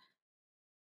work,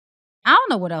 I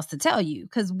don't know what else to tell you,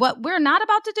 because what we're not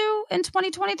about to do in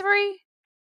 2023,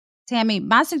 Tammy,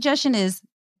 my suggestion is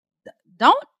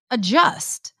don't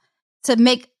adjust to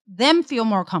make them feel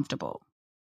more comfortable.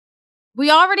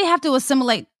 We already have to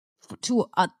assimilate to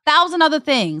 1,000 other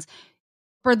things.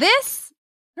 For this,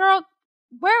 girl,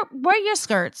 wear your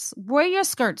skirts, wear your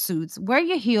skirt suits, wear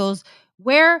your heels,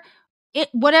 wear it,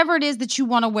 whatever it is that you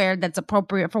want to wear that's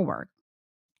appropriate for work.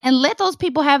 And let those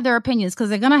people have their opinions because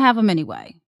they're going to have them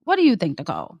anyway. What do you think,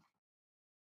 Nicole?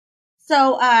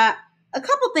 So a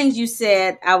couple things you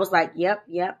said, I was like, yep,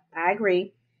 I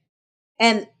agree.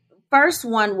 And first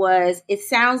one was, it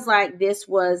sounds like this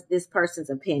was this person's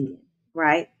opinion,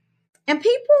 right? And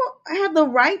people have the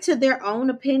right to their own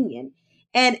opinion.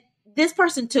 And this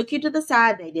person took you to the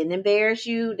side. They didn't embarrass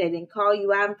you. They didn't call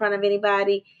you out in front of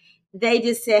anybody. They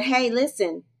just said, hey,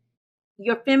 listen,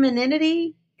 your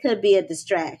femininity could be a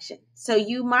distraction. So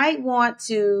you might want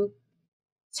to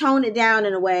tone it down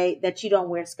in a way that you don't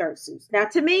wear skirt suits. Now,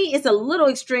 to me, it's a little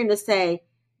extreme to say,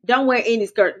 don't wear any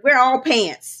skirt. Wear all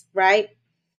pants, right?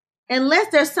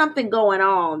 Unless there's something going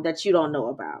on that you don't know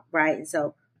about, right? And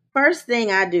so first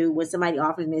thing I do when somebody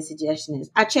offers me a suggestion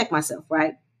is I check myself,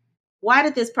 right? Why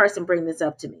did this person bring this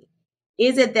up to me?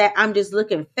 Is it that I'm just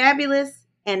looking fabulous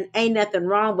and ain't nothing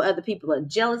wrong, but other people are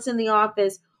jealous in the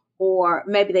office, or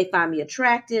maybe they find me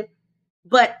attractive,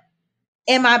 but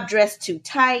am I dressed too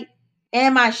tight?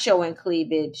 Am I showing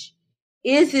cleavage?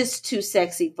 Is this too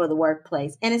sexy for the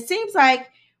workplace? And it seems like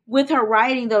with her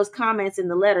writing those comments in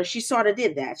the letter, she sort of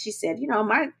did that. She said,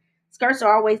 my skirts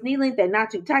are always knee length. They're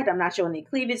not too tight. I'm not showing any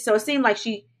cleavage. So it seemed like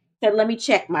she said, let me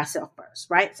check myself first,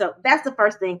 right? So that's the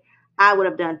first thing I would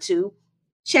have done too.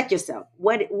 Check yourself.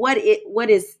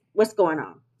 What's going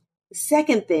on? The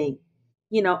second thing,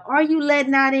 are you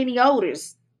letting out any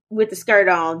odors with the skirt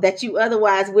on that you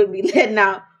otherwise wouldn't be letting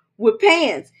out with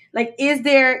pants? Like, is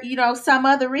there, some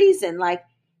other reason? Like,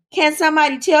 can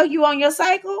somebody tell you on your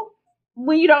cycle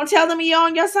when you don't tell them you're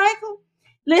on your cycle?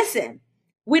 Listen,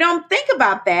 we don't think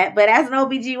about that, but as an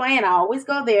OBGYN, I always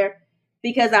go there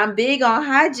because I'm big on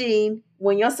hygiene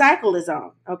when your cycle is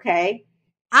on, okay?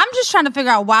 I'm just trying to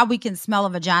figure out why we can smell a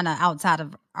vagina outside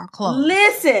of our clothes.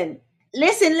 Listen,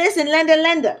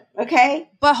 Linda, okay?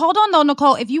 But hold on though,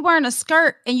 Nicole, if you're wearing a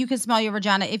skirt and you can smell your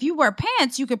vagina, if you wear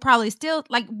pants, you could probably still,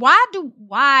 like, why?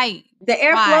 The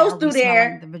air flows through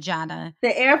there. The vagina.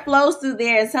 The air flows through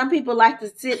there, and some people like to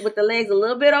sit with the legs a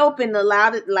little bit open to allow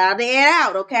the air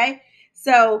out, okay?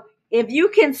 So if you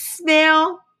can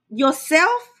smell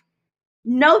yourself,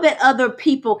 know that other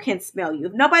people can smell you.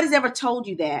 If nobody's ever told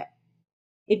you that,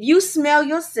 if you smell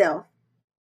yourself,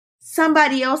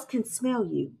 somebody else can smell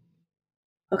you.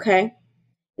 Okay?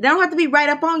 They don't have to be right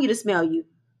up on you to smell you,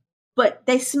 but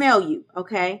they smell you,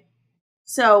 okay?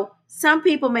 So some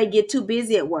people may get too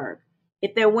busy at work.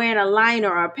 If they're wearing a liner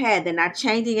or a pad, they're not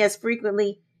changing as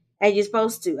frequently as you're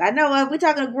supposed to. I know we're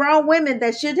talking to grown women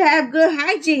that should have good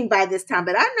hygiene by this time,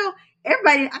 but I know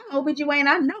everybody, I'm OBGYN,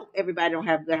 I know everybody don't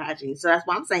have good hygiene, so that's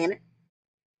why I'm saying it.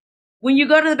 When you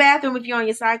go to the bathroom, if you're on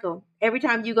your cycle, every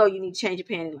time you go, you need to change your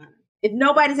panty liner. If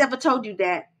nobody's ever told you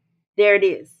that, there it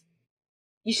is.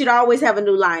 You should always have a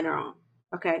new liner on,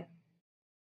 okay?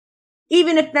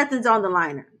 Even if nothing's on the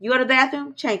liner. You go to the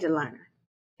bathroom, change the liner.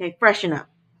 Okay, freshen up.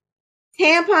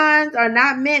 Tampons are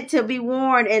not meant to be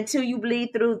worn until you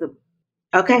bleed through them,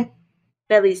 okay?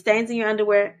 That leaves stains in your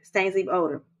underwear, stains leave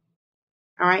odor,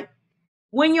 all right?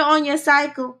 When you're on your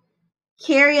cycle,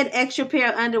 carry an extra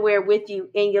pair of underwear with you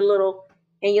in your little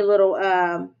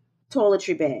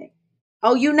toiletry bag.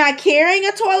 Oh, you're not carrying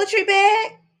a toiletry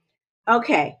bag?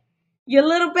 Okay. Your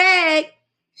little bag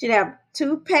should have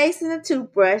toothpaste and a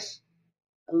toothbrush,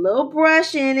 a little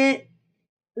brush in it,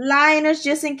 liners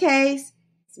just in case,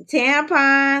 some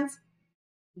tampons,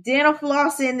 dental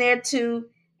floss in there too,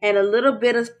 and a little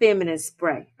bit of feminine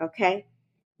spray, okay?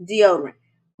 Deodorant.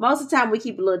 Most of the time we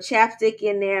keep a little chapstick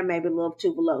in there, maybe a little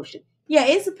tube of lotion. Yeah,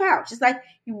 it's a pouch. It's like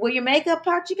you wear your makeup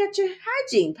pouch, you got your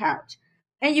hygiene pouch.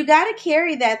 And you got to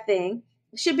carry that thing.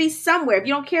 It should be somewhere. If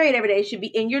you don't carry it every day, it should be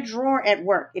in your drawer at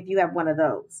work if you have one of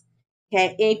those.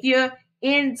 Okay. If you're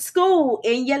in school,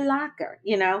 in your locker,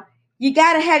 you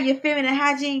got to have your feminine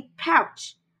hygiene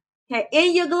pouch. Okay,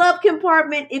 in your glove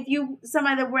compartment if you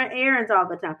somebody that run errands all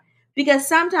the time. Because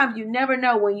sometimes you never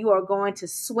know when you are going to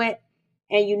sweat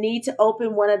and you need to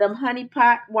open one of them honey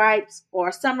pot wipes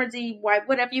or summer's eve wipe,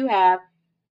 whatever you have,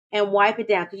 and wipe it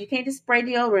down. Because you can't just spray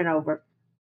deodorant over.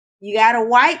 You got to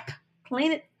wipe,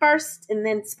 clean it first, and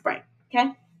then spray.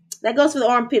 Okay? That goes for the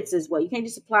armpits as well. You can't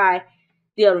just apply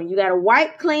deodorant. You got to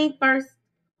wipe clean first,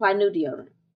 apply new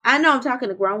deodorant. I know I'm talking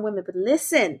to grown women, but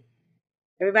listen.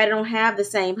 Everybody don't have the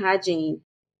same hygiene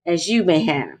as you may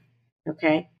have.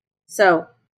 Okay? So,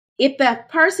 if that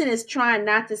person is trying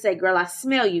not to say, girl, I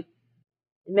smell you,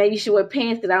 maybe you should wear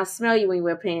pants because I don't smell you when you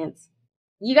wear pants.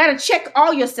 You got to check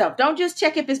all yourself. Don't just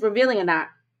check if it's revealing or not.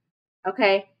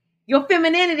 Okay? Your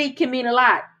femininity can mean a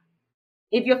lot.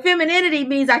 If your femininity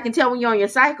means I can tell when you're on your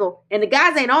cycle and the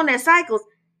guys ain't on their cycles,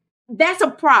 that's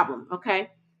a problem. Okay?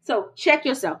 So check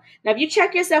yourself. Now, if you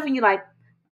check yourself and you're like,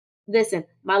 listen,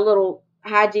 my little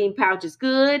hygiene pouch is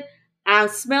good. I'm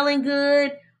smelling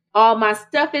good. All my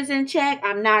stuff is in check.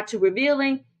 I'm not too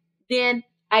revealing. Then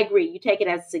I agree. You take it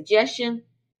as a suggestion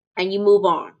and you move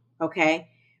on. Okay?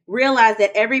 Realize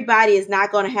that everybody is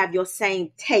not going to have your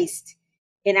same taste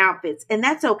in outfits. And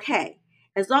that's okay.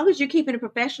 As long as you're keeping it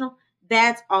professional,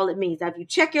 that's all it means. Now, if you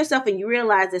check yourself and you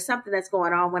realize there's something that's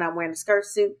going on when I'm wearing a skirt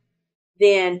suit,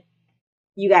 then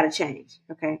you got to change.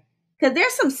 Okay? Because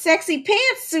there's some sexy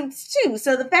pantsuits too.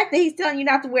 So the fact that he's telling you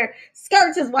not to wear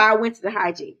skirts is why I went to the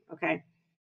hygiene. Okay.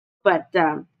 But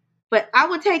I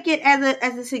would take it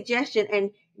as a suggestion.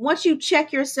 And once you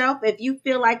check yourself, if you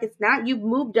feel like it's not, you've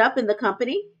moved up in the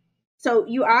company. So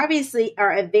you obviously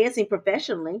are advancing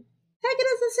professionally. Take it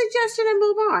as a suggestion and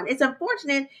move on. It's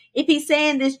unfortunate if he's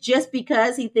saying this just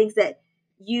because he thinks that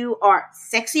you are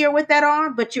sexier with that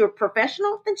on, but you're a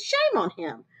professional, then shame on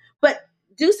him. But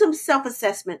do some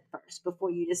self-assessment first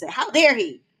before you just say, how dare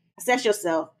he? Assess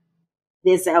yourself.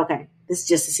 Then say, okay, this is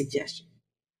just a suggestion.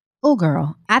 Oh,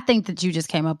 girl, I think that you just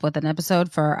came up with an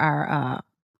episode for our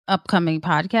upcoming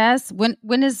podcast.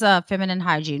 When is Feminine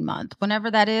Hygiene Month? Whenever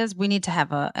that is, we need to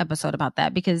have an episode about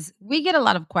that because we get a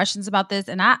lot of questions about this.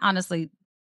 And I honestly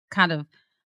kind of,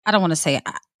 I don't want to say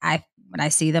I when I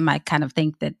see them, I kind of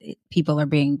think that people are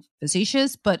being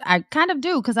facetious, but I kind of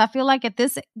do because I feel like at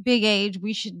this big age,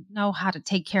 we should know how to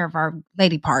take care of our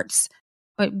lady parts.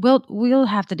 But we'll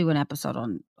have to do an episode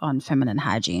on feminine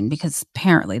hygiene because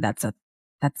apparently that's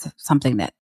something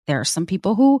that there are some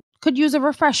people who could use a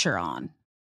refresher on.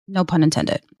 No pun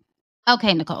intended.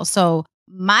 Okay, Nicole. So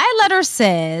my letter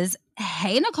says,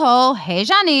 hey, Nicole. Hey,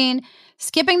 Janine.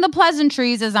 Skipping the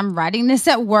pleasantries as I'm writing this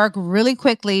at work really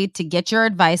quickly to get your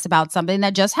advice about something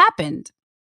that just happened.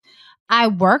 I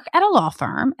work at a law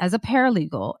firm as a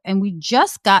paralegal, and we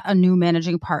just got a new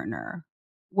managing partner.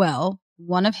 Well,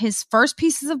 one of his first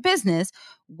pieces of business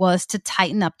was to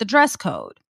tighten up the dress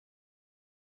code.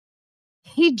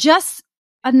 He just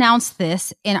announced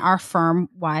this in our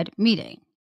firm-wide meeting.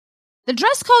 The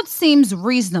dress code seems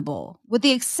reasonable, with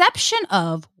the exception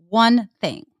of one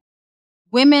thing.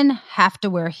 Women have to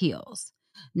wear heels.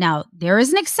 Now, there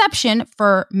is an exception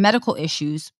for medical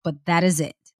issues, but that is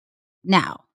it.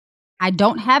 Now, I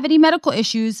don't have any medical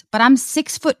issues, but I'm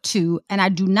 6'2" and I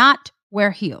do not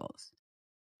wear heels.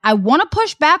 I want to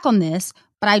push back on this,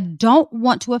 but I don't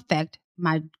want to affect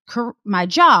my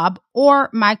job or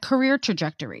my career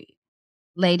trajectory.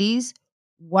 Ladies,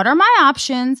 what are my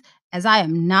options as I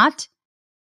am not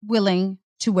willing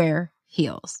to wear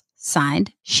heels?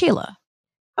 Signed, Sheila.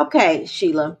 Okay,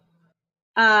 Sheila.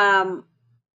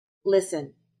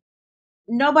 Listen,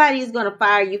 nobody is going to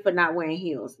fire you for not wearing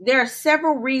heels. There are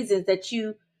several reasons that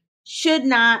you should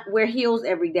not wear heels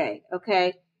every day.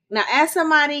 Okay. Now, as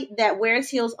somebody that wears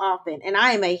heels often, and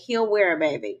I am a heel wearer,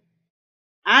 baby,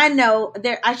 I know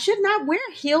I should not wear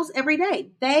heels every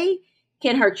day. They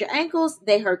can hurt your ankles.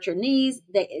 They hurt your knees.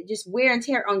 They just wear and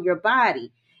tear on your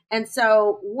body. And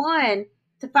so, one,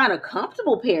 to find a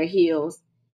comfortable pair of heels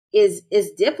is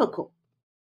difficult.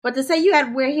 But to say you have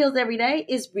to wear heels every day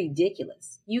is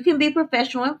ridiculous. You can be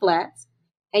professional in flats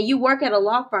and you work at a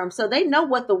law firm, so they know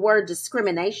what the word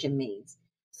discrimination means.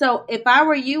 So if I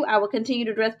were you, I would continue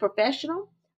to dress professional.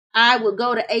 I would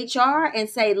go to HR and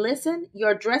say, listen,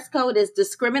 your dress code is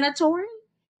discriminatory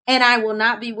and I will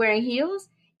not be wearing heels.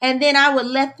 And then I would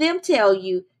let them tell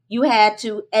you you had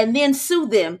to, and then sue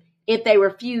them if they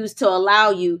refuse to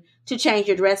allow you to change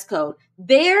your dress code.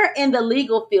 They're in the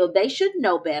legal field. They should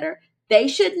know better. They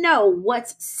should know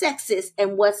what's sexist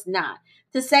and what's not.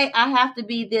 To say I have to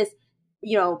be this,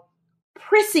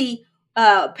 prissy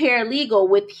paralegal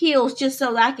with heels just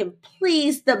so that I can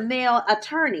please the male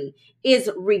attorney is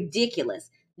ridiculous.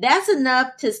 That's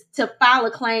enough to file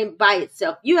a claim by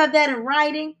itself. You have that in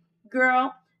writing,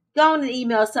 girl, go on and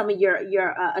email some of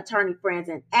your attorney friends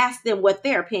and ask them what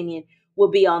their opinion will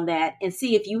be on that, and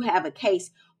see if you have a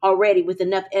case already with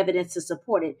enough evidence to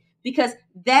support it. Because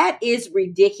that is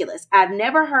ridiculous. I've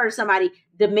never heard somebody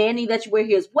demanding that you wear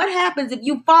heels. What happens if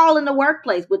you fall in the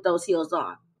workplace with those heels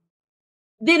on?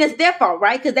 Then it's their fault,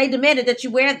 right? Because they demanded that you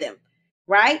wear them,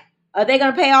 right? Are they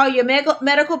going to pay all your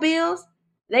medical bills?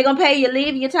 They going to pay your leave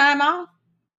and your time off?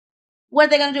 What are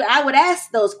they going to do? I would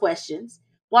ask those questions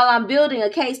while I'm building a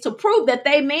case to prove that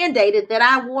they mandated that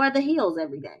I wore the heels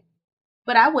every day.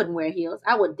 But I wouldn't wear heels.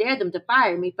 I would dare them to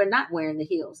fire me for not wearing the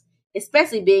heels,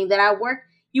 especially being that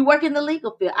you work in the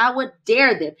legal field. I would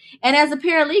dare them. And as a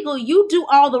paralegal, you do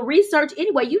all the research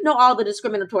anyway. You know all the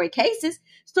discriminatory cases.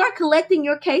 Start collecting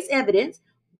your case evidence,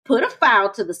 put a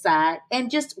file to the side,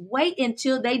 and just wait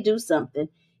until they do something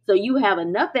so you have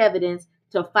enough evidence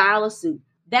to file a suit.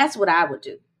 That's what I would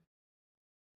do.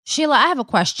 Sheila, I have a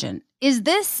question. Is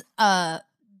this a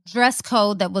dress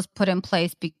code that was put in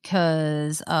place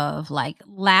because of like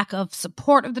lack of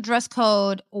support of the dress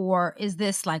code, or is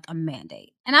this like a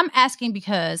mandate? And I'm asking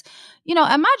because,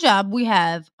 at my job, we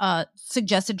have a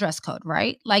suggested dress code,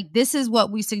 right? Like this is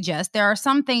what we suggest. There are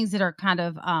some things that are kind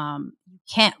of, you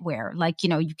can't wear, like,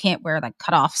 you can't wear like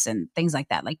cutoffs and things like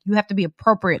that. Like you have to be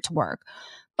appropriate to work,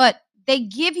 but they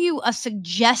give you a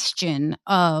suggestion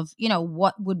of,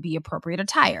 what would be appropriate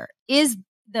attire. Is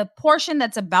the portion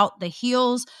that's about the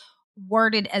heels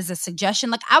worded as a suggestion?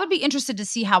 Like I would be interested to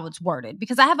see how it's worded,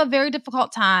 because I have a very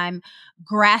difficult time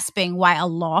grasping why a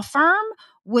law firm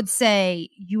would say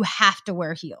you have to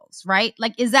wear heels, right?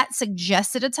 Like, is that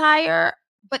suggested attire?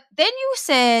 But then you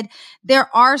said there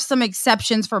are some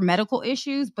exceptions for medical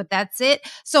issues, but that's it.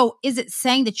 So is it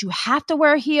saying that you have to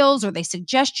wear heels, or they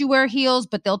suggest you wear heels,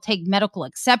 but they'll take medical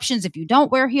exceptions if you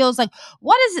don't wear heels? Like,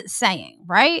 what is it saying,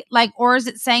 right? Like, or is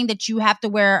it saying that you have to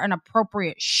wear an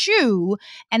appropriate shoe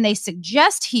and they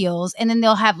suggest heels, and then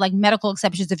they'll have like medical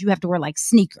exceptions if you have to wear like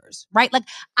sneakers, right? Like,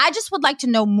 I just would like to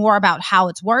know more about how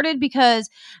it's worded, because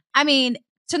I mean,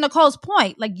 to Nicole's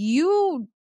point, like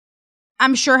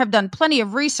I'm sure have done plenty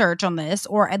of research on this,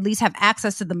 or at least have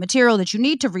access to the material that you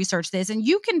need to research this. And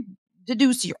you can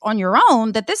deduce on your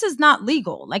own that this is not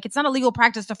legal. Like it's not a legal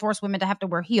practice to force women to have to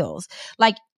wear heels.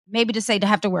 Like maybe to say to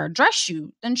have to wear a dress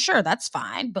shoe, then sure, that's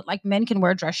fine. But like men can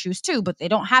wear dress shoes too, but they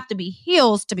don't have to be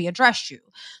heels to be a dress shoe.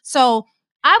 So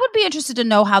I would be interested to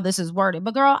know how this is worded.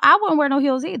 But girl, I wouldn't wear no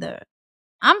heels either.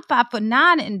 I'm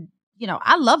 5'9", and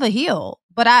I love a heel.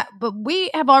 But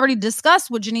we have already discussed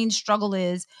what Janine's struggle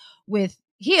is with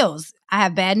heels. I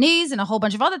have bad knees and a whole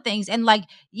bunch of other things. And like,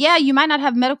 yeah, you might not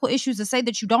have medical issues to say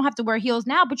that you don't have to wear heels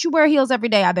now, but you wear heels every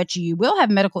day. I bet you will have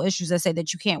medical issues that say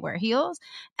that you can't wear heels.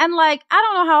 And like, I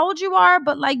don't know how old you are,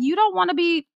 but like, you don't want to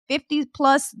be 50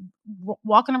 plus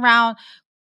walking around,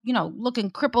 looking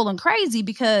crippled and crazy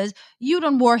because you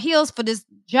done wore heels for this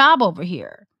job over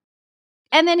here.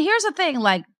 And then here's the thing,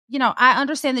 like, I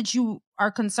understand that you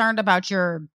are concerned about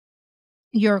your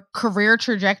career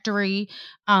trajectory,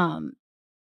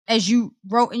 as you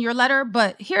wrote in your letter,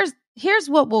 but here's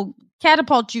what will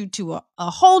catapult you to a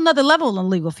whole nother level in the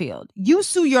legal field. You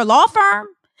sue your law firm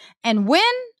and win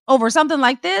over something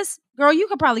like this, girl, you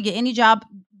could probably get any job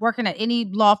working at any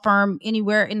law firm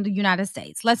anywhere in the United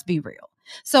States. Let's be real.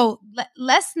 So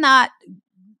let's not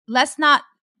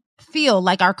feel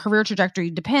like our career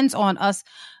trajectory depends on us,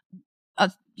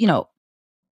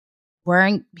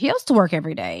 wearing heels to work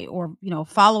every day, or,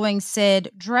 following said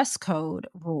dress code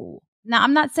rule. Now,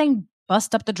 I'm not saying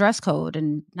bust up the dress code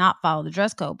and not follow the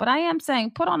dress code, but I am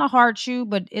saying put on a hard shoe,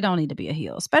 but it don't need to be a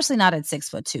heel, especially not at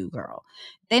 6'2", girl.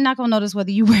 They're not going to notice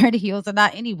whether you wear the heels or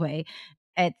not anyway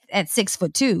at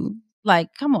 6'2".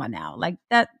 Like, come on now. Like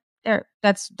that's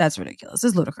ridiculous.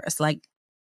 It's ludicrous. Like,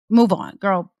 move on,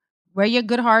 girl. Wear your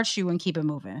good hard shoe and keep it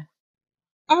moving.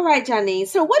 All right, Janine.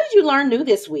 So what did you learn new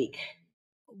this week?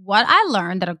 What I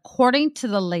learned that according to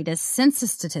the latest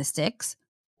census statistics,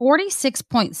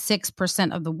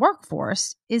 46.6% of the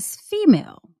workforce is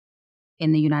female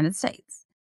in the United States.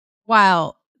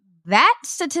 While that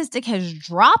statistic has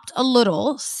dropped a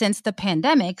little since the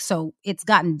pandemic, so it's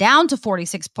gotten down to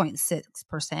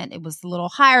 46.6%. It was a little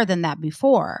higher than that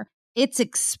before. It's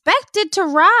expected to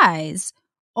rise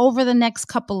over the next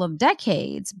couple of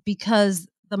decades because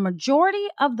the majority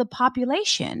of the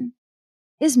population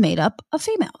is made up of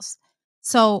females.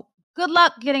 So good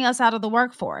luck getting us out of the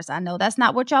workforce. I know that's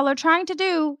not what y'all are trying to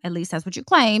do. At least that's what you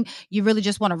claim. You really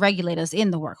just want to regulate us in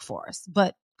the workforce.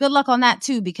 But good luck on that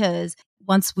too, because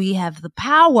once we have the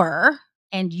power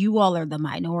and you all are the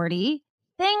minority,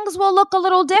 things will look a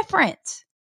little different.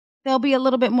 They'll be a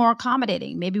little bit more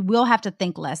accommodating. Maybe we'll have to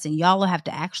think less and y'all will have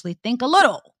to actually think a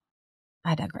little.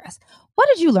 I digress. What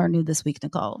did you learn new this week,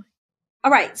 Nicole?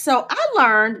 All right. So I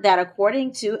learned that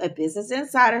according to a Business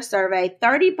Insider survey,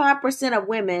 35% of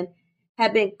women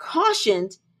have been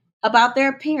cautioned about their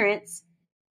appearance,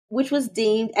 which was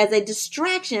deemed as a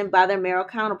distraction by their male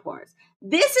counterparts.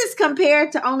 This is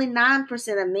compared to only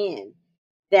 9% of men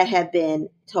that have been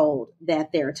told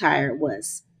that their attire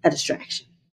was a distraction.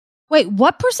 Wait,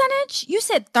 what percentage? You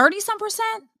said 30-some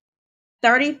percent?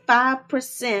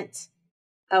 35%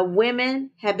 of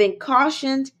women have been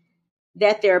cautioned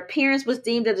that their appearance was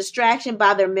deemed a distraction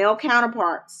by their male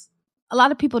counterparts. A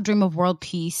lot of people dream of world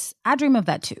peace. I dream of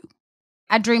that too.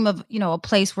 I dream of, a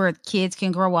place where kids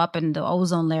can grow up and the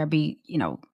ozone layer be,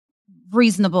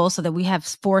 reasonable so that we have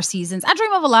 4 seasons. I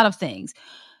dream of a lot of things.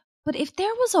 But if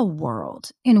there was a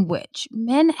world in which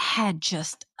men had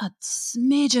just a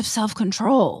smidge of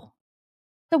self-control,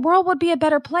 the world would be a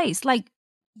better place. Like,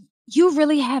 you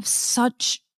really have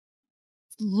such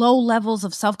low levels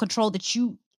of self-control that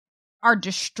you are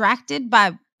distracted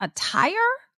by attire.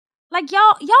 Like,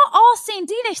 y'all all seen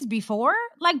D-Days before.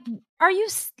 Like, are you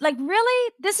like,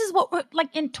 really? This is what we're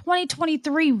like in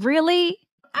 2023. Really?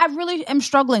 I really am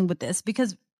struggling with this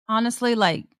because honestly,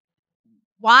 like,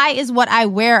 why is what I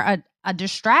wear a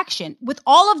distraction with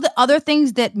all of the other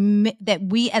things that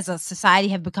we as a society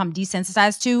have become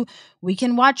desensitized to? We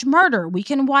can watch murder. We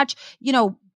can watch,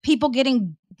 people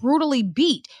getting brutally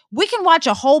beat. We can watch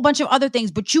a whole bunch of other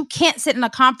things, but you can't sit in a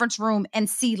conference room and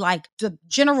see like the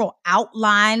general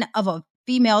outline of a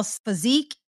female's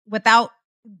physique without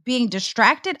being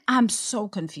distracted. I'm so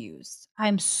confused.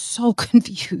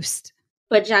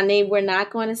 But Janine, we're not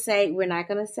going to say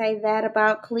that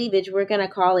about cleavage. We're going to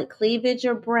call it cleavage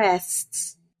or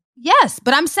breasts. Yes,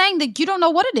 but I'm saying that you don't know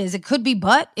what it is. It could be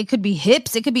butt, it could be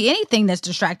hips, it could be anything that's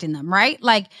distracting them, right?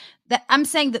 Like that. I'm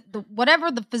saying that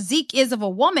whatever the physique is of a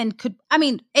woman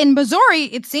in Missouri,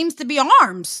 it seems to be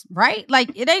arms, right?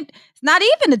 Like it's not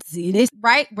even a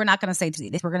right? We're not going to say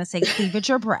this. We're going to say cleavage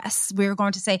or breasts. We're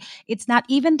going to say it's not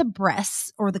even the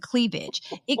breasts or the cleavage.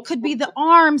 It could be the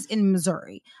arms in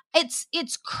Missouri.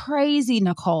 It's crazy,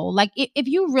 Nicole. Like if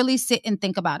you really sit and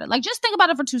think about it, like just think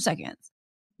about it for 2 seconds.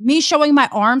 Me showing my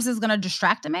arms is going to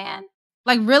distract a man?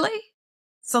 Like, really?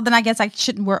 So then I guess I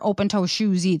shouldn't wear open-toe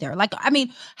shoes either. Like,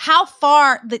 how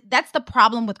far... that's the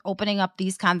problem with opening up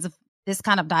this kind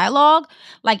of dialogue.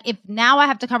 Like, if now I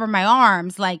have to cover my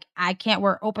arms, like, I can't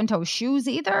wear open-toe shoes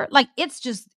either. Like,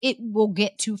 it will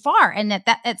get too far. And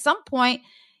at some point,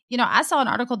 I saw an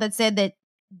article that said that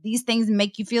these things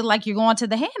make you feel like you're going to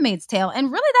The Handmaid's Tale.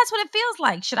 And really, that's what it feels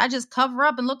like. Should I just cover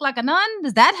up and look like a nun?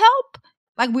 Does that help?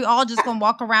 Like, we all just gonna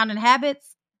walk around in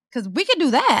habits? Because we could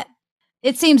do that.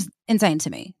 It seems insane to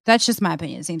me. That's just my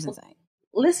opinion. It seems insane.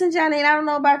 Listen, Johnny, I don't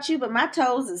know about you, but my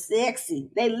toes are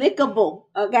sexy. They lickable,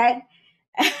 okay?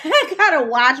 I gotta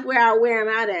watch where I wear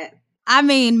them out at.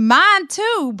 Mine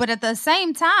too, but at the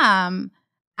same time,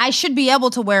 I should be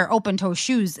able to wear open-toe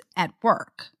shoes at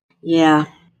work. Yeah.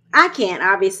 I can't,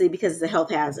 obviously, because it's a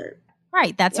health hazard.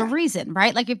 Right. That's a reason,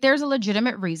 right? Like, if there's a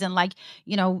legitimate reason, like,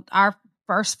 our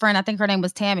first friend, I think her name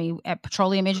was Tammy at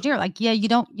Petroleum Engineer. Like, yeah,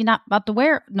 you're not about to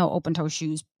wear no open toe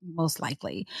shoes, most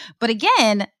likely. But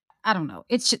again, I don't know.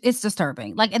 It's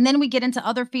disturbing. Like, and then we get into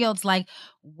other fields. Like,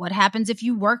 what happens if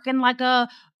you work in like a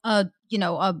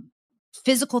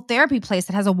physical therapy place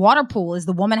that has a water pool? Is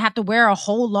the woman have to wear a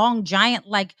whole long giant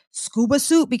like scuba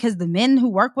suit because the men who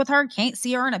work with her can't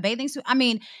see her in a bathing suit?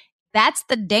 That's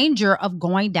the danger of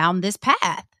going down this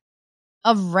path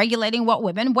of regulating what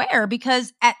women wear,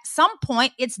 because at some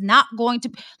point it's not going to,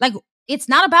 like, it's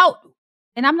not about,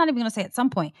 and I'm not even going to say at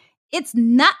some point, it's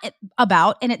not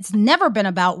about, and it's never been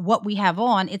about what we have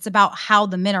on. It's about how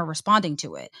the men are responding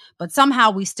to it. But somehow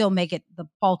we still make it the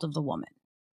fault of the woman.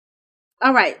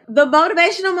 All right. The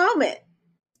motivational moment.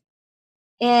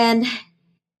 And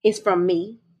it's from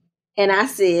me. And I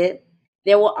said,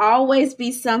 there will always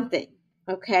be something,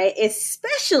 okay?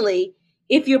 Especially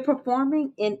if you're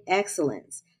performing in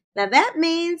excellence. Now that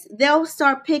means they'll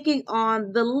start picking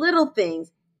on the little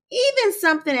things, even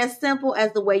something as simple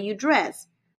as the way you dress.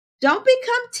 Don't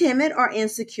become timid or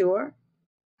insecure.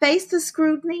 Face the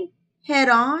scrutiny head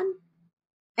on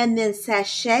and then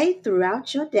sashay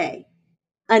throughout your day.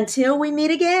 Until we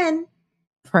meet again.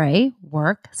 Pray,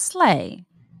 work, slay.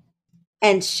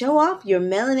 And show off your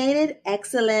melanated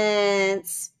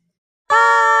excellence.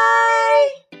 Bye!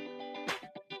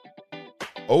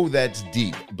 Oh, That's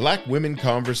Deep, Black Women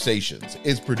Conversations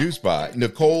is produced by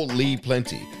Nicole Lee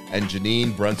Plenty and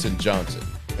Janine Brunson Johnson.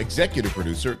 Executive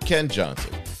producer, Ken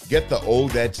Johnson. Get the Oh,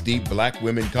 That's Deep Black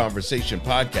Women Conversation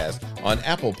podcast on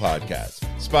Apple Podcasts,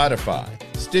 Spotify,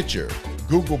 Stitcher,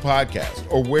 Google Podcasts,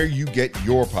 or where you get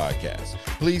your podcasts.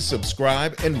 Please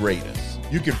subscribe and rate us.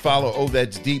 You can follow Oh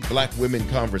That's Deep Black Women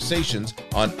Conversations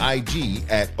on IG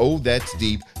at Oh That's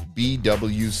Deep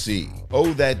BWC.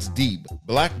 Oh That's Deep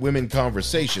Black Women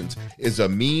Conversations is a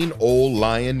Mean Old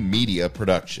Lion media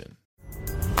production.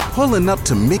 Pulling up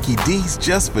to Mickey D's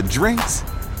just for drinks?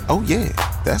 Oh yeah,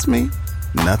 that's me.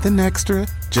 Nothing extra,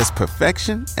 just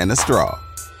perfection and a straw.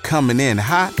 Coming in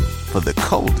hot for the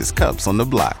coldest cups on the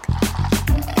block.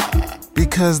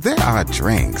 Because there are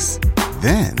drinks.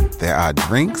 Then there are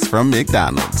drinks from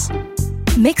McDonald's.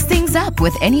 Mix things up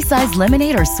with any size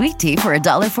lemonade or sweet tea for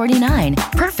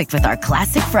 $1.49. Perfect with our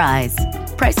classic fries.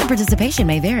 Price and participation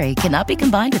may vary. Cannot be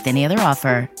combined with any other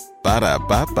offer.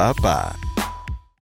 Ba-da-ba-ba-ba.